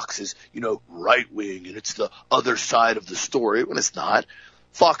Fox is, right wing and it's the other side of the story, when it's not.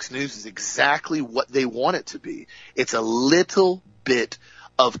 Fox News is exactly what they want it to be. It's a little bit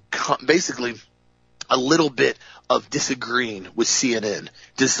of disagreeing with CNN,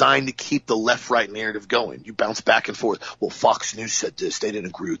 designed to keep the left-right narrative going. You bounce back and forth. Well, Fox News said this. They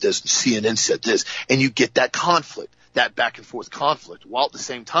didn't agree with this. And CNN said this. And you get that conflict, that back-and-forth conflict. While at the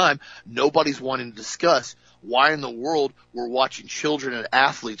same time, nobody's wanting to discuss why in the world we're watching children and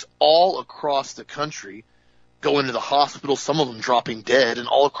athletes all across the country go into the hospital, some of them dropping dead, and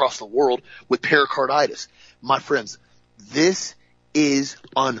all across the world with pericarditis. My friends, this is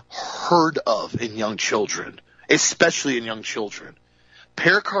unheard of in young children, especially in young children.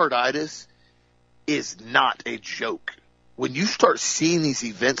 Pericarditis is not a joke. When you start seeing these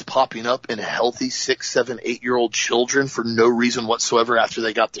events popping up in healthy 6, 7, 8-year-old children for no reason whatsoever after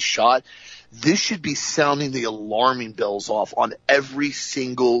they got the shot, this should be sounding the alarming bells off on every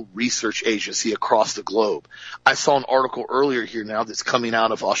single research agency across the globe. I saw an article earlier here now that's coming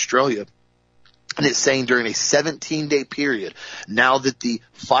out of Australia, and it's saying during a 17-day period, now that the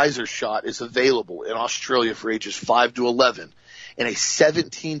Pfizer shot is available in Australia for ages 5 to 11, in a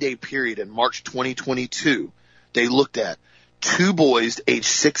 17-day period in March 2022, they looked at 2 boys aged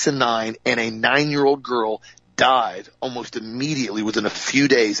 6 and 9 and a 9-year-old girl died almost immediately within a few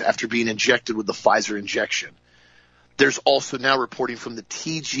days after being injected with the Pfizer injection. There's also now reporting from the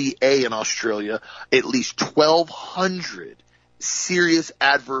TGA in Australia at least 1,200 serious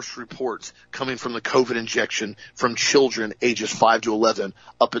adverse reports coming from the COVID injection from children ages 5 to 11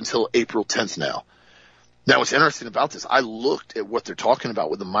 up until April 10th now. Now, what's interesting about this, I looked at what they're talking about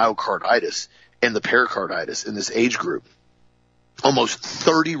with the myocarditis and the pericarditis in this age group. Almost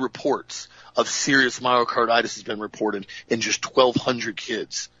 30 reports of serious myocarditis has been reported in just 1,200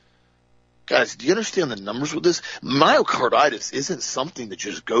 kids. Guys, do you understand the numbers with this? Myocarditis isn't something that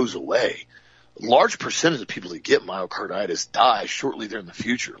just goes away. Large percentage of people that get myocarditis die shortly there in the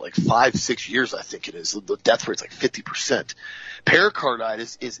future, like 5-6 years, I think it is. The death rate's like 50%.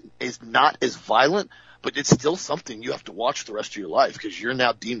 Pericarditis is not as violent, but it's still something you have to watch the rest of your life because you're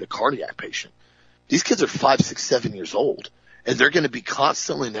now deemed a cardiac patient. These kids are 5, 6, 7 years old, and they're going to be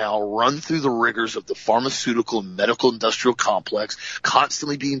constantly now run through the rigors of the pharmaceutical and medical industrial complex,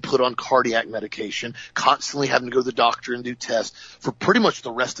 constantly being put on cardiac medication, constantly having to go to the doctor and do tests for pretty much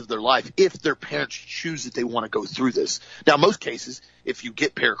the rest of their life if their parents choose that they want to go through this. Now, in most cases, if you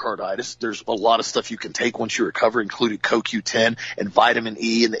get pericarditis, there's a lot of stuff you can take once you recover, including CoQ10 and vitamin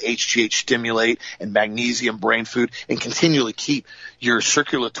E and the HGH stimulate and magnesium brain food, and continually keep your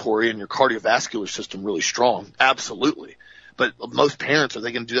circulatory and your cardiovascular system really strong. Absolutely. But most parents, are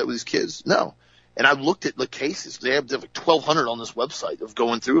they going to do that with these kids? No. And I looked at the cases. They have like 1,200 on this website of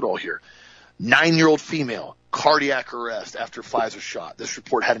going through it all here. 9-year-old female, cardiac arrest after Pfizer shot. This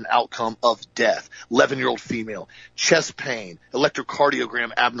report had an outcome of death. 11-year-old female, chest pain,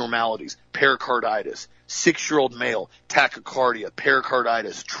 electrocardiogram abnormalities, pericarditis. 6-year-old male, tachycardia,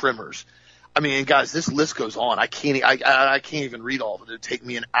 pericarditis, tremors. I mean, and guys, this list goes on. I can't even read all of it. It'd take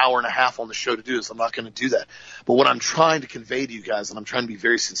me an hour and a half on the show to do this. I'm not going to do that. But what I'm trying to convey to you guys, and I'm trying to be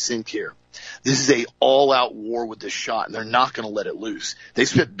very succinct here, this is a all-out war with this shot, and they're not going to let it loose. They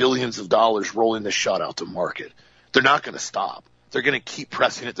spent billions of dollars rolling this shot out to market. They're not going to stop. They're going to keep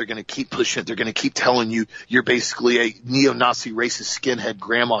pressing it. They're going to keep pushing it. They're going to keep telling you you're basically a neo-Nazi racist skinhead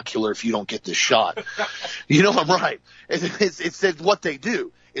grandma killer if you don't get this shot. You know I'm right. It's what they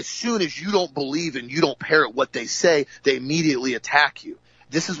do. As soon as you don't believe and you don't parrot what they say, they immediately attack you.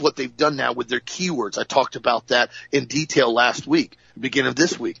 This is what they've done now with their keywords. I talked about that in detail last week, beginning of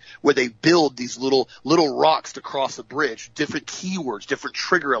this week, where they build these little rocks to cross a bridge, different keywords, different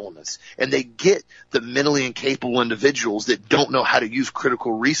trigger elements, and they get the mentally incapable individuals that don't know how to use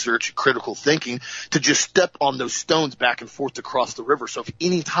critical research, critical thinking to just step on those stones back and forth across the river. So if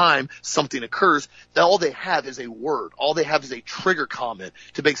any time something occurs, all they have is a word. All they have is a trigger comment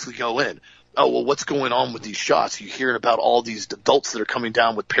to basically go in. Oh, well, what's going on with these shots? You're hearing about all these adults that are coming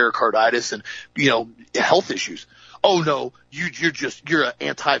down with pericarditis and, health issues. Oh, no, you're an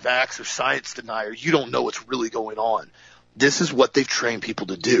anti-vax or science denier. You don't know what's really going on. This is what they've trained people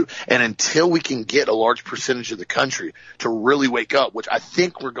to do. And until we can get a large percentage of the country to really wake up, which I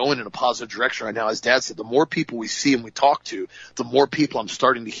think we're going in a positive direction right now, as Dad said, the more people we see and we talk to, the more people I'm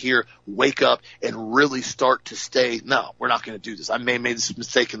starting to hear wake up and really start to stay, no, we're not going to do this. I may have made this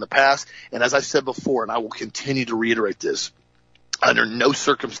mistake in the past. And as I said before, and I will continue to reiterate this, under no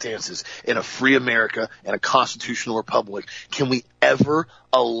circumstances in a free America and a constitutional republic can we ever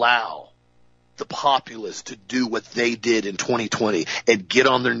allow the populace to do what they did in 2020 and get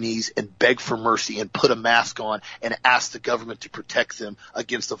on their knees and beg for mercy and put a mask on and ask the government to protect them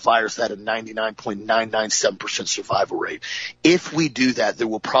against a virus that had a 99.997% survival rate. If we do that, there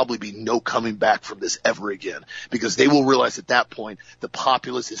will probably be no coming back from this ever again, because they will realize at that point the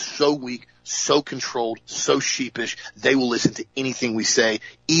populace is so weak, so controlled, so sheepish, they will listen to anything we say,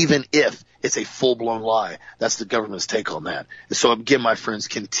 even if it's a full-blown lie. That's the government's take on that. And so again, my friends,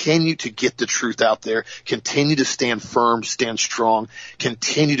 continue to get the truth out there. Continue to stand firm, stand strong.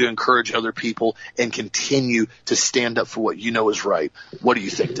 Continue to encourage other people, and continue to stand up for what you know is right. What do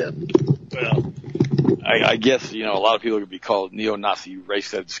you think, Deb? Well, I guess, a lot of people could be called neo-Nazi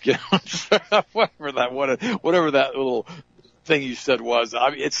racist skin, whatever that little thing you said was.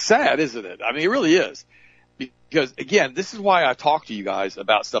 I mean, it's sad, isn't it? I mean, it really is. Because, again, this is why I talk to you guys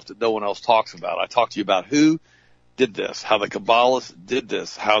about stuff that no one else talks about. I talk to you about who did this, how the Kabbalists did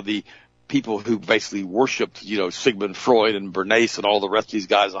this, how the people who basically worshipped, Sigmund Freud and Bernays and all the rest of these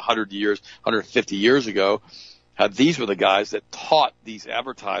guys 150 years ago, how these were the guys that taught these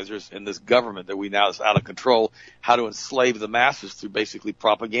advertisers and this government that we now is out of control how to enslave the masses through basically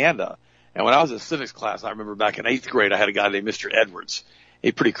propaganda. And when I was in civics class, I remember back in 8th grade, I had a guy named Mr. Edwards.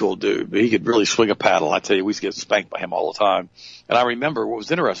 A pretty cool dude, but he could really swing a paddle. I tell you, we used to get spanked by him all the time. And I remember what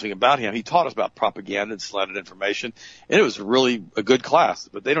was interesting about him, he taught us about propaganda and slanted information, and it was really a good class.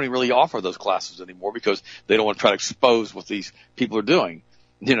 But they don't even really offer those classes anymore because they don't want to try to expose what these people are doing.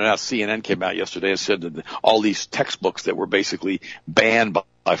 Now CNN came out yesterday and said that all these textbooks that were basically banned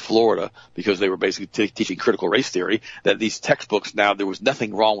by Florida because they were basically teaching critical race theory, that these textbooks now, there was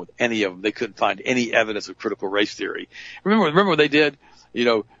nothing wrong with any of them. They couldn't find any evidence of critical race theory. Remember what they did?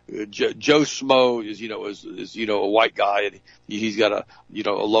 Joe Schmo is a white guy, and he's got a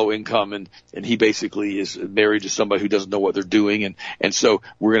low income, and he basically is married to somebody who doesn't know what they're doing, and so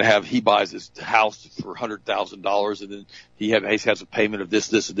he buys this house for $100,000, and then he has a payment of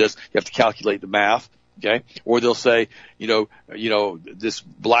this, and this. You have to calculate the math. Okay. Or they'll say, this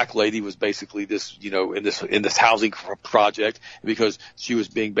black lady was basically this, in this housing project because she was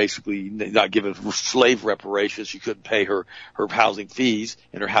being basically not given slave reparations. She couldn't pay her housing fees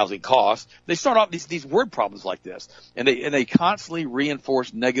and her housing costs. They start off these word problems like this, and they constantly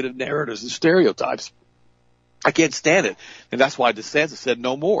reinforce negative narratives and stereotypes. I can't stand it. And that's why DeSantis said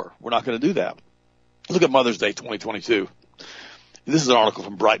no more. We're not going to do that. Look at Mother's Day 2022. This is an article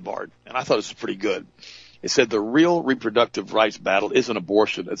from Breitbart, and I thought this was pretty good. It said the real reproductive rights battle isn't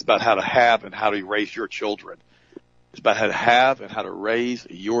abortion. It's about how to have and how to raise your children. It's about how to have and how to raise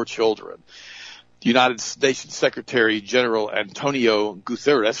your children. The United Nations Secretary General Antonio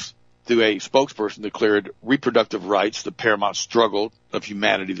Guterres, through a spokesperson, declared reproductive rights the paramount struggle of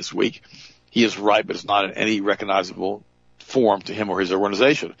humanity this week. He is right, but it's not in any recognizable form to him or his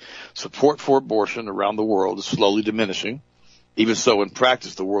organization. Support for abortion around the world is slowly diminishing. Even so, in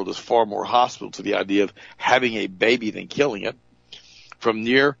practice, the world is far more hostile to the idea of having a baby than killing it. From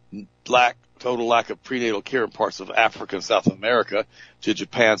near total lack of prenatal care in parts of Africa and South America to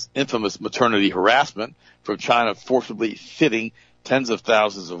Japan's infamous maternity harassment, from China forcibly fitting tens of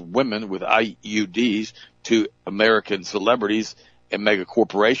thousands of women with IUDs to American celebrities and mega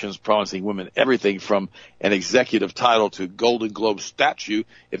corporations promising women everything from an executive title to Golden Globe statue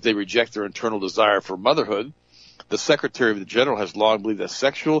if they reject their internal desire for motherhood. The Secretary of the General has long believed that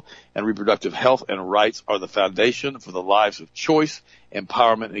sexual and reproductive health and rights are the foundation for the lives of choice,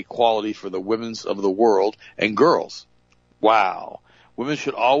 empowerment, and equality for the women of the world and girls. Wow. Women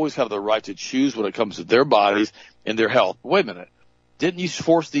should always have the right to choose when it comes to their bodies and their health. Wait a minute. Didn't you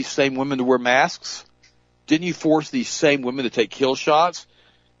force these same women to wear masks? Didn't you force these same women to take kill shots?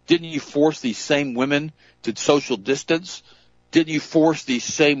 Didn't you force these same women to social distance? Didn't you force these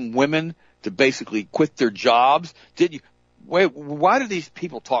same women to basically quit their jobs? Why do these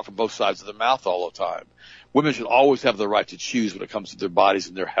people talk from both sides of their mouth all the time? Women should always have the right to choose when it comes to their bodies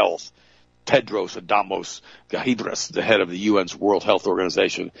and their health. Tedros Adhanom Ghebreyesus, the head of the UN's World Health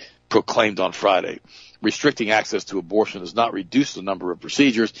Organization, proclaimed on Friday. Restricting access to abortion does not reduce the number of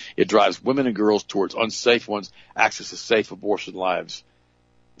procedures. It drives women and girls towards unsafe ones. Access to safe abortion lives.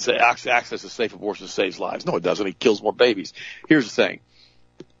 Access to safe abortion saves lives. No, it doesn't. It kills more babies. Here's the thing.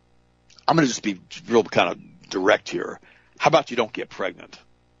 I'm going to just be real kind of direct here. How about you don't get pregnant?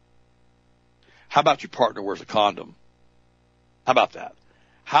 How about your partner wears a condom? How about that?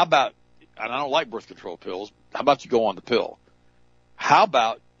 How about, and I don't like birth control pills, how about you go on the pill? How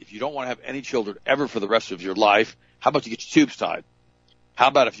about if you don't want to have any children ever for the rest of your life, how about you get your tubes tied? How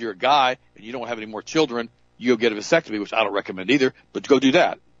about if you're a guy and you don't have any more children, you go get a vasectomy, which I don't recommend either, but go do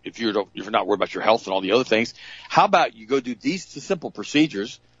that if you're not worried about your health and all the other things. How about you go do these simple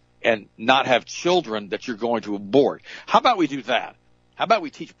procedures and not have children that you're going to abort? How about we do that? How about we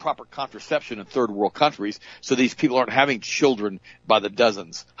teach proper contraception in third world countries so these people aren't having children by the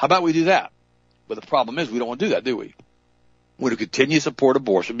dozens? How about we do that? But the problem is we don't want to do that, do we? We want to continue to support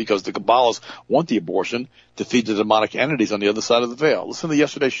abortion because the Kabbalists want the abortion to feed the demonic entities on the other side of the veil. Listen to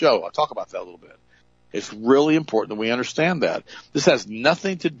yesterday's show. I'll talk about that a little bit. It's really important that we understand that. This has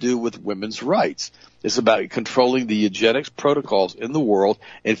nothing to do with women's rights. It's about controlling the eugenics protocols in the world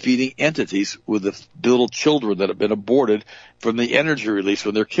and feeding entities with the little children that have been aborted from the energy release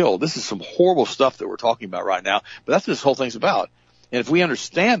when they're killed. This is some horrible stuff that we're talking about right now, but that's what this whole thing's about. And if we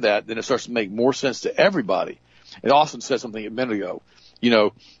understand that, then it starts to make more sense to everybody. And Austin said something a minute ago.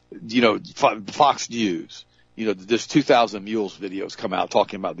 Fox News, this 2,000 Mules videos come out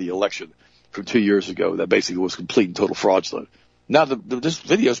talking about the election from 2 years ago that basically was complete and total fraudulent. Now, this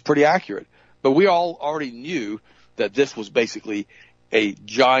video is pretty accurate, but we all already knew that this was basically a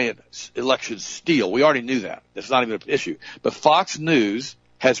giant election steal. We already knew that. That's not even an issue. But Fox News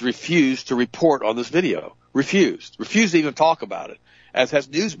has refused to report on this video. Refused to even talk about it, as has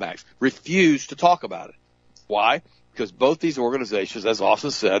Newsmax. Refused to talk about it. Why? Because both these organizations, as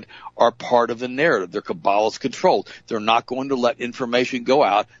Austin said, are part of the narrative. They're Kabbalist controlled. They're not going to let information go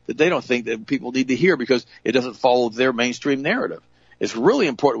out that they don't think that people need to hear because it doesn't follow their mainstream narrative. It's really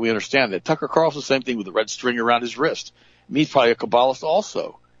important we understand that. Tucker Carlson, same thing with the red string around his wrist. He's probably a Kabbalist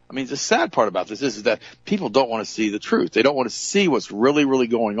also. I mean, the sad part about this is that people don't want to see the truth. They don't want to see what's really, really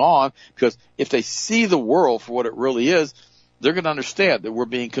going on, because if they see the world for what it really is, they're going to understand that we're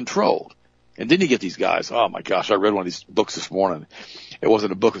being controlled. And then you get these guys. Oh, my gosh, I read one of these books this morning. It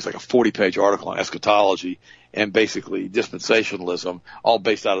wasn't a book. It was like a 40-page article on eschatology and basically dispensationalism, all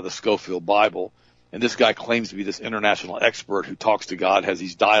based out of the Scofield Bible. And this guy claims to be this international expert who talks to God, has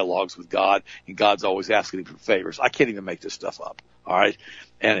these dialogues with God, and God's always asking him for favors. I can't even make this stuff up, all right?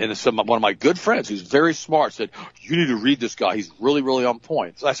 And one of my good friends who's very smart said, you need to read this guy. He's really, really on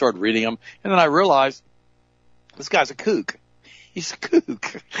point. So I started reading him, and then I realized this guy's a kook. He's a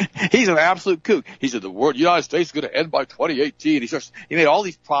kook. He's an absolute kook. He said the United States is going to end by 2018. He made all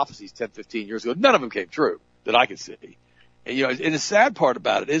these prophecies 10, 15 years ago. None of them came true that I could see. And, and the sad part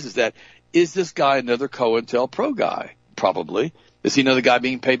about it is that, is this guy another COINTELPRO guy? Probably. Is he another guy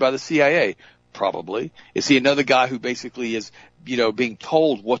being paid by the CIA? Probably. Is he another guy who basically is, being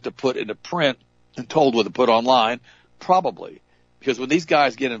told what to put into print and told what to put online? Probably. Because when these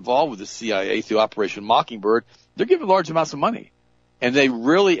guys get involved with the CIA through Operation Mockingbird, they're given large amounts of money. And they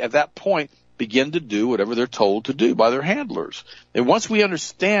really, at that point, begin to do whatever they're told to do by their handlers. And once we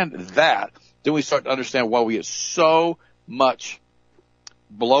understand that, then we start to understand why we get so much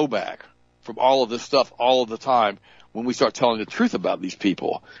blowback from all of this stuff all of the time when we start telling the truth about these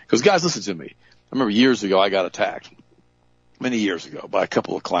people. Because, guys, listen to me. I remember years ago I got attacked. many years ago by a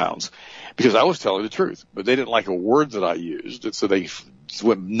couple of clowns because I was telling the truth, but they didn't like a word that I used. And so they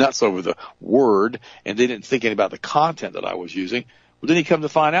went nuts over the word and they didn't think anything about the content that I was using. Well, then you come to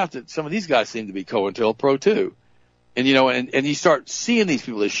find out that some of these guys seem to be COINTELPRO too. And, you know, and you start seeing these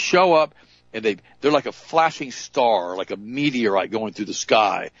people, they show up and they're like a flashing star, like a meteorite going through the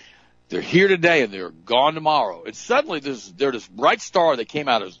sky. They're here today and they're gone tomorrow. And suddenly they're this bright star that came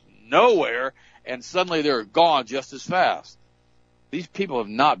out of nowhere and suddenly they're gone just as fast. These people have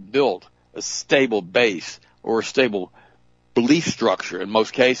not built a stable base or a stable belief structure in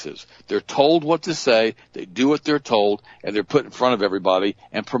most cases. They're told what to say, they do what they're told, and they're put in front of everybody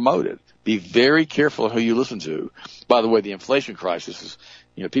and promoted. Be very careful who you listen to. By the way, the inflation crisis is,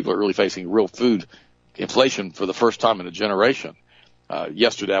 you know, people are really facing real food inflation for the first time in a generation.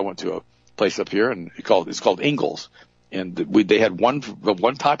 Yesterday I went to a place up here and it's called Ingles, and they had one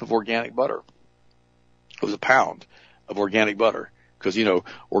type of organic butter. It was a pound of organic butter. Because, you know,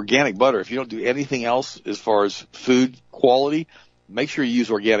 organic butter, if you don't do anything else as far as food quality, make sure you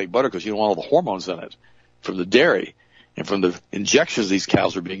use organic butter because you don't want all the hormones in it from the dairy and from the injections these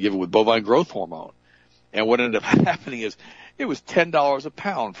cows are being given with bovine growth hormone. And what ended up happening is it was $10 a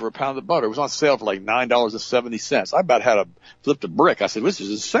pound for a pound of butter. It was on sale for like $9.70. I about had flipped a brick. I said, this is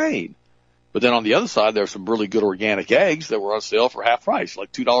insane. But then on the other side, there were some really good organic eggs that were on sale for half price,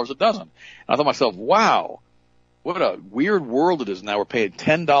 like $2 a dozen. And I thought to myself, wow. What a weird world it is now. We're paying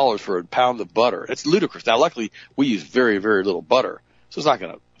 $10 for a pound of butter. It's ludicrous. Now, luckily, we use very, very little butter, so it's not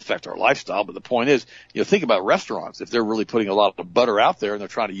going to affect our lifestyle. But the point is, you know, think about restaurants. If they're really putting a lot of butter out there and they're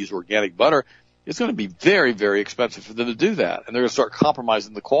trying to use organic butter, it's going to be very, very expensive for them to do that. And they're going to start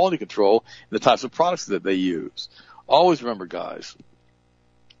compromising the quality control and the types of products that they use. Always remember, guys,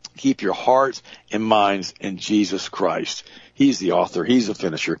 keep your hearts and minds in Jesus Christ. He's the author, he's the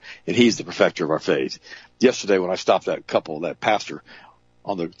finisher, and he's the perfecter of our faith. Yesterday, when I stopped that pastor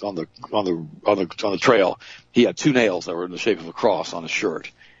on the trail, he had 2 nails that were in the shape of a cross on his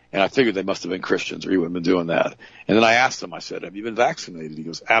shirt, and I figured they must have been Christians, or he wouldn't have been doing that. And then I asked him, I said, "Have you been vaccinated?" He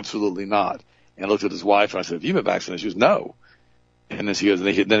goes, "Absolutely not." And I looked at his wife, and I said, "Have you been vaccinated?" She goes, "No." And then she goes,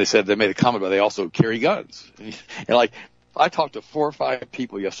 then they said they made a comment about they also carry guns, and like I talked to 4 or 5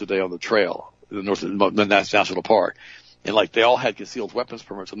 people yesterday on the trail, the National Park. And like they all had concealed weapons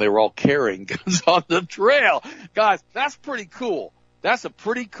permits and they were all carrying guns on the trail. Guys, that's pretty cool. That's a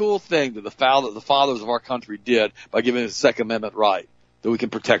pretty cool thing that the fathers of our country did by giving us a Second Amendment right, that we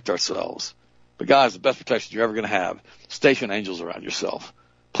can protect ourselves. But guys, the best protection you're ever going to have, station angels around yourself.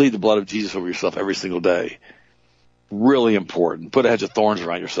 Plead the blood of Jesus over yourself every single day. Really important. Put a hedge of thorns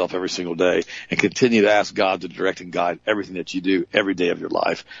around yourself every single day and continue to ask God to direct and guide everything that you do every day of your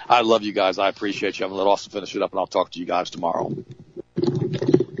life. I love you guys. I appreciate you. I'm going to let Austin finish it up, and I'll talk to you guys tomorrow.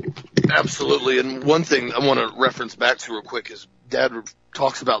 Absolutely. And one thing I want to reference back to real quick is Dad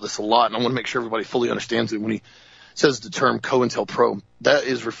talks about this a lot, and I want to make sure everybody fully understands it. When he says the term COINTELPRO, that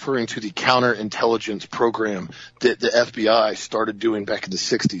is referring to the counterintelligence program that the FBI started doing back in the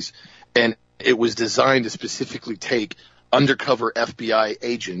 60s. And it was designed to specifically take undercover FBI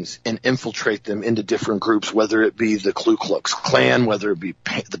agents and infiltrate them into different groups, whether it be the Ku Klux Klan, whether it be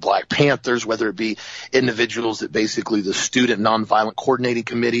the Black Panthers, whether it be individuals that basically the Student Nonviolent Coordinating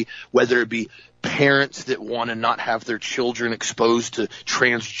Committee, whether it be parents that want to not have their children exposed to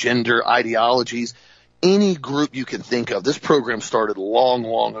transgender ideologies. Any group you can think of. This program started long,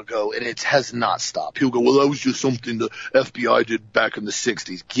 long ago, and it has not stopped. People go, well, that was just something the FBI did back in the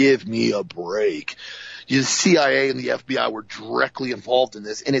 60s. Give me a break. The CIA and the FBI were directly involved in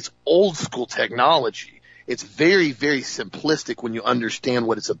this, and it's old school technology. It's very, very simplistic when you understand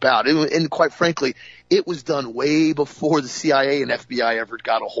what it's about. And quite frankly, it was done way before the CIA and FBI ever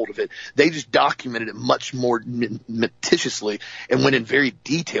got a hold of it. They just documented it much more meticulously and went in very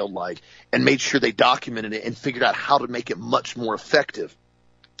detailed and made sure they documented it and figured out how to make it much more effective.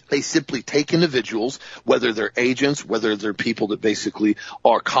 They simply take individuals, whether they're agents, whether they're people that basically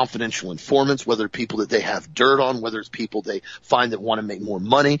are confidential informants, whether people that they have dirt on, whether it's people they find that want to make more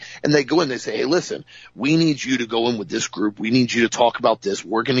money, and they go in, they say, hey, listen, we need you to go in with this group. We need you to talk about this.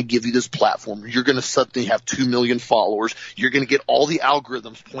 We're going to give you this platform. You're going to suddenly have 2 million followers. You're going to get all the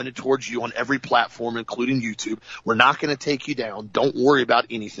algorithms pointed towards you on every platform, including YouTube. We're not going to take you down. Don't worry about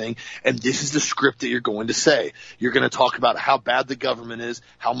anything. And this is the script that you're going to say. You're going to talk about how bad the government is,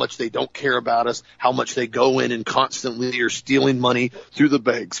 how much they don't care about us, how much they go in and constantly are stealing money through the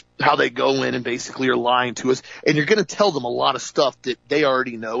banks, how they go in and basically are lying to us. And you're going to tell them a lot of stuff that they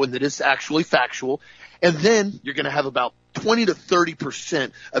already know and that is actually factual. And then you're going to have about 20 to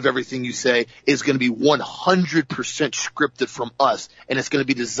 30% of everything you say is going to be 100% scripted from us, and it's going to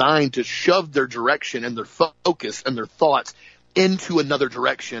be designed to shove their direction and their focus and their thoughts into another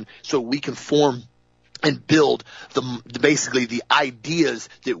direction so we can form and build basically the ideas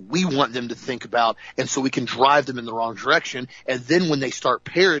that we want them to think about, and so we can drive them in the wrong direction. And then when they start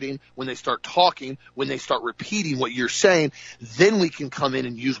parroting, when they start talking, when they start repeating what you're saying, then we can come in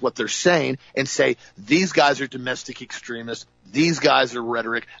and use what they're saying and say, these guys are domestic extremists. These guys are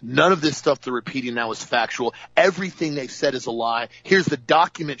rhetoric. None of this stuff they're repeating now is factual. Everything they've said is a lie. Here's the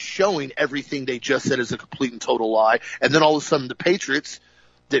document showing everything they just said is a complete and total lie. And then all of a sudden the Patriots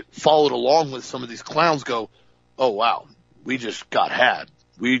that followed along with some of these clowns go, oh, wow, we just got had.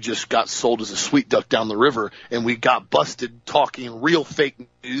 We just got sold as a sweet duck down the river, and we got busted talking real fake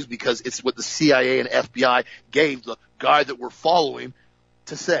news because it's what the CIA and FBI gave the guy that we're following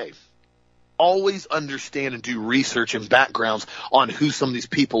to say. Always understand and do research and backgrounds on who some of these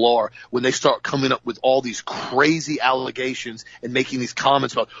people are when they start coming up with all these crazy allegations and making these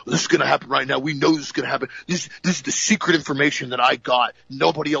comments about, this is going to happen right now. We know this is going to happen. This is the secret information that I got.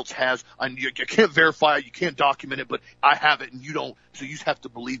 Nobody else has. You can't verify it. You can't document it, but I have it and you don't. So you just have to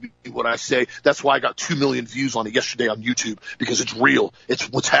believe me what I say. That's why I got 2 million views on it yesterday on YouTube, because it's real. It's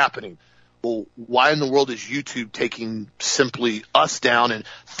what's happening. Well, why in the world is YouTube taking simply us down and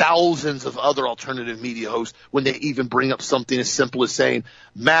thousands of other alternative media hosts when they even bring up something as simple as saying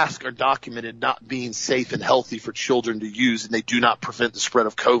masks are documented not being safe and healthy for children to use, and they do not prevent the spread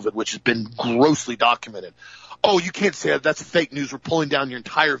of COVID, which has been grossly documented? Oh, you can't say that. That's fake news. We're pulling down your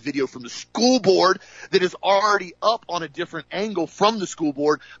entire video from the school board that is already up on a different angle from the school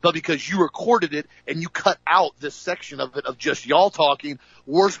board, but because you recorded it and you cut out this section of it of just y'all talking,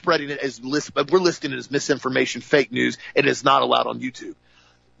 we're spreading it as we're listing it as misinformation, fake news, and it's not allowed on YouTube.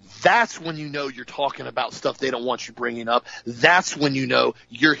 That's when you know you're talking about stuff they don't want you bringing up. That's when you know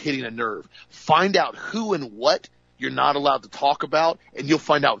you're hitting a nerve. Find out who and what you're not allowed to talk about, and you'll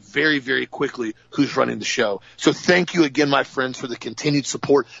find out very, very quickly who's running the show. So thank you again, my friends, for the continued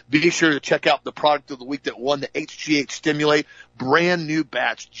support. Be sure to check out the product of the week that won, the HGH Stimulate. Brand new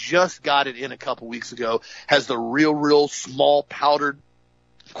batch. Just got it in a couple weeks ago. Has the real small powdered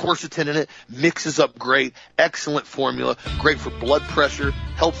quercetin in it, mixes up great, excellent formula, great for blood pressure,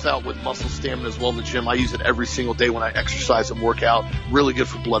 helps out with muscle stamina as well in the gym. I use it every single day when I exercise and work out. Really good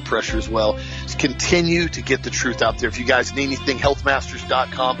for blood pressure as well. Just continue to get the truth out there. If you guys need anything,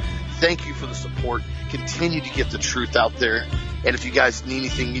 healthmasters.com. Thank you for the support. Continue to get the truth out there. And if you guys need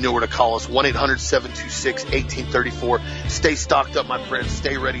anything, you know where to call us, 1-800-726-1834. Stay stocked up, my friends.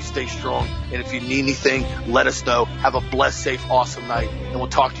 Stay ready, stay strong. And if you need anything, let us know. Have a blessed, safe, awesome night. And we'll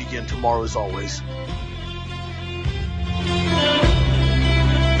talk to you again tomorrow as always.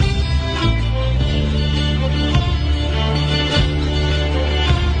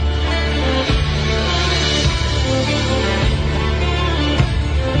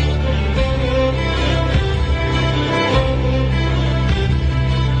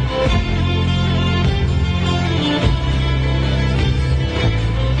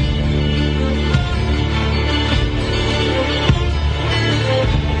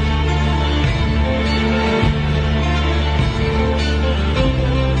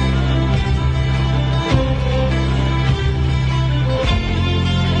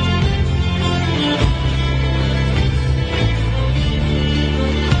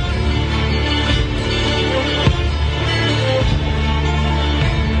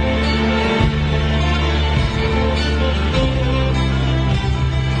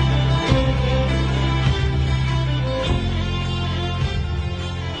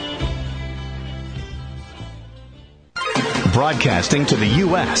 Broadcasting to the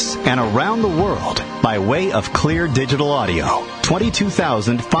U.S. and around the world by way of clear digital audio,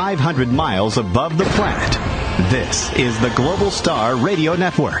 22,500 miles above the planet. This is the Global Star Radio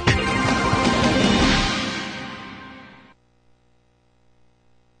Network.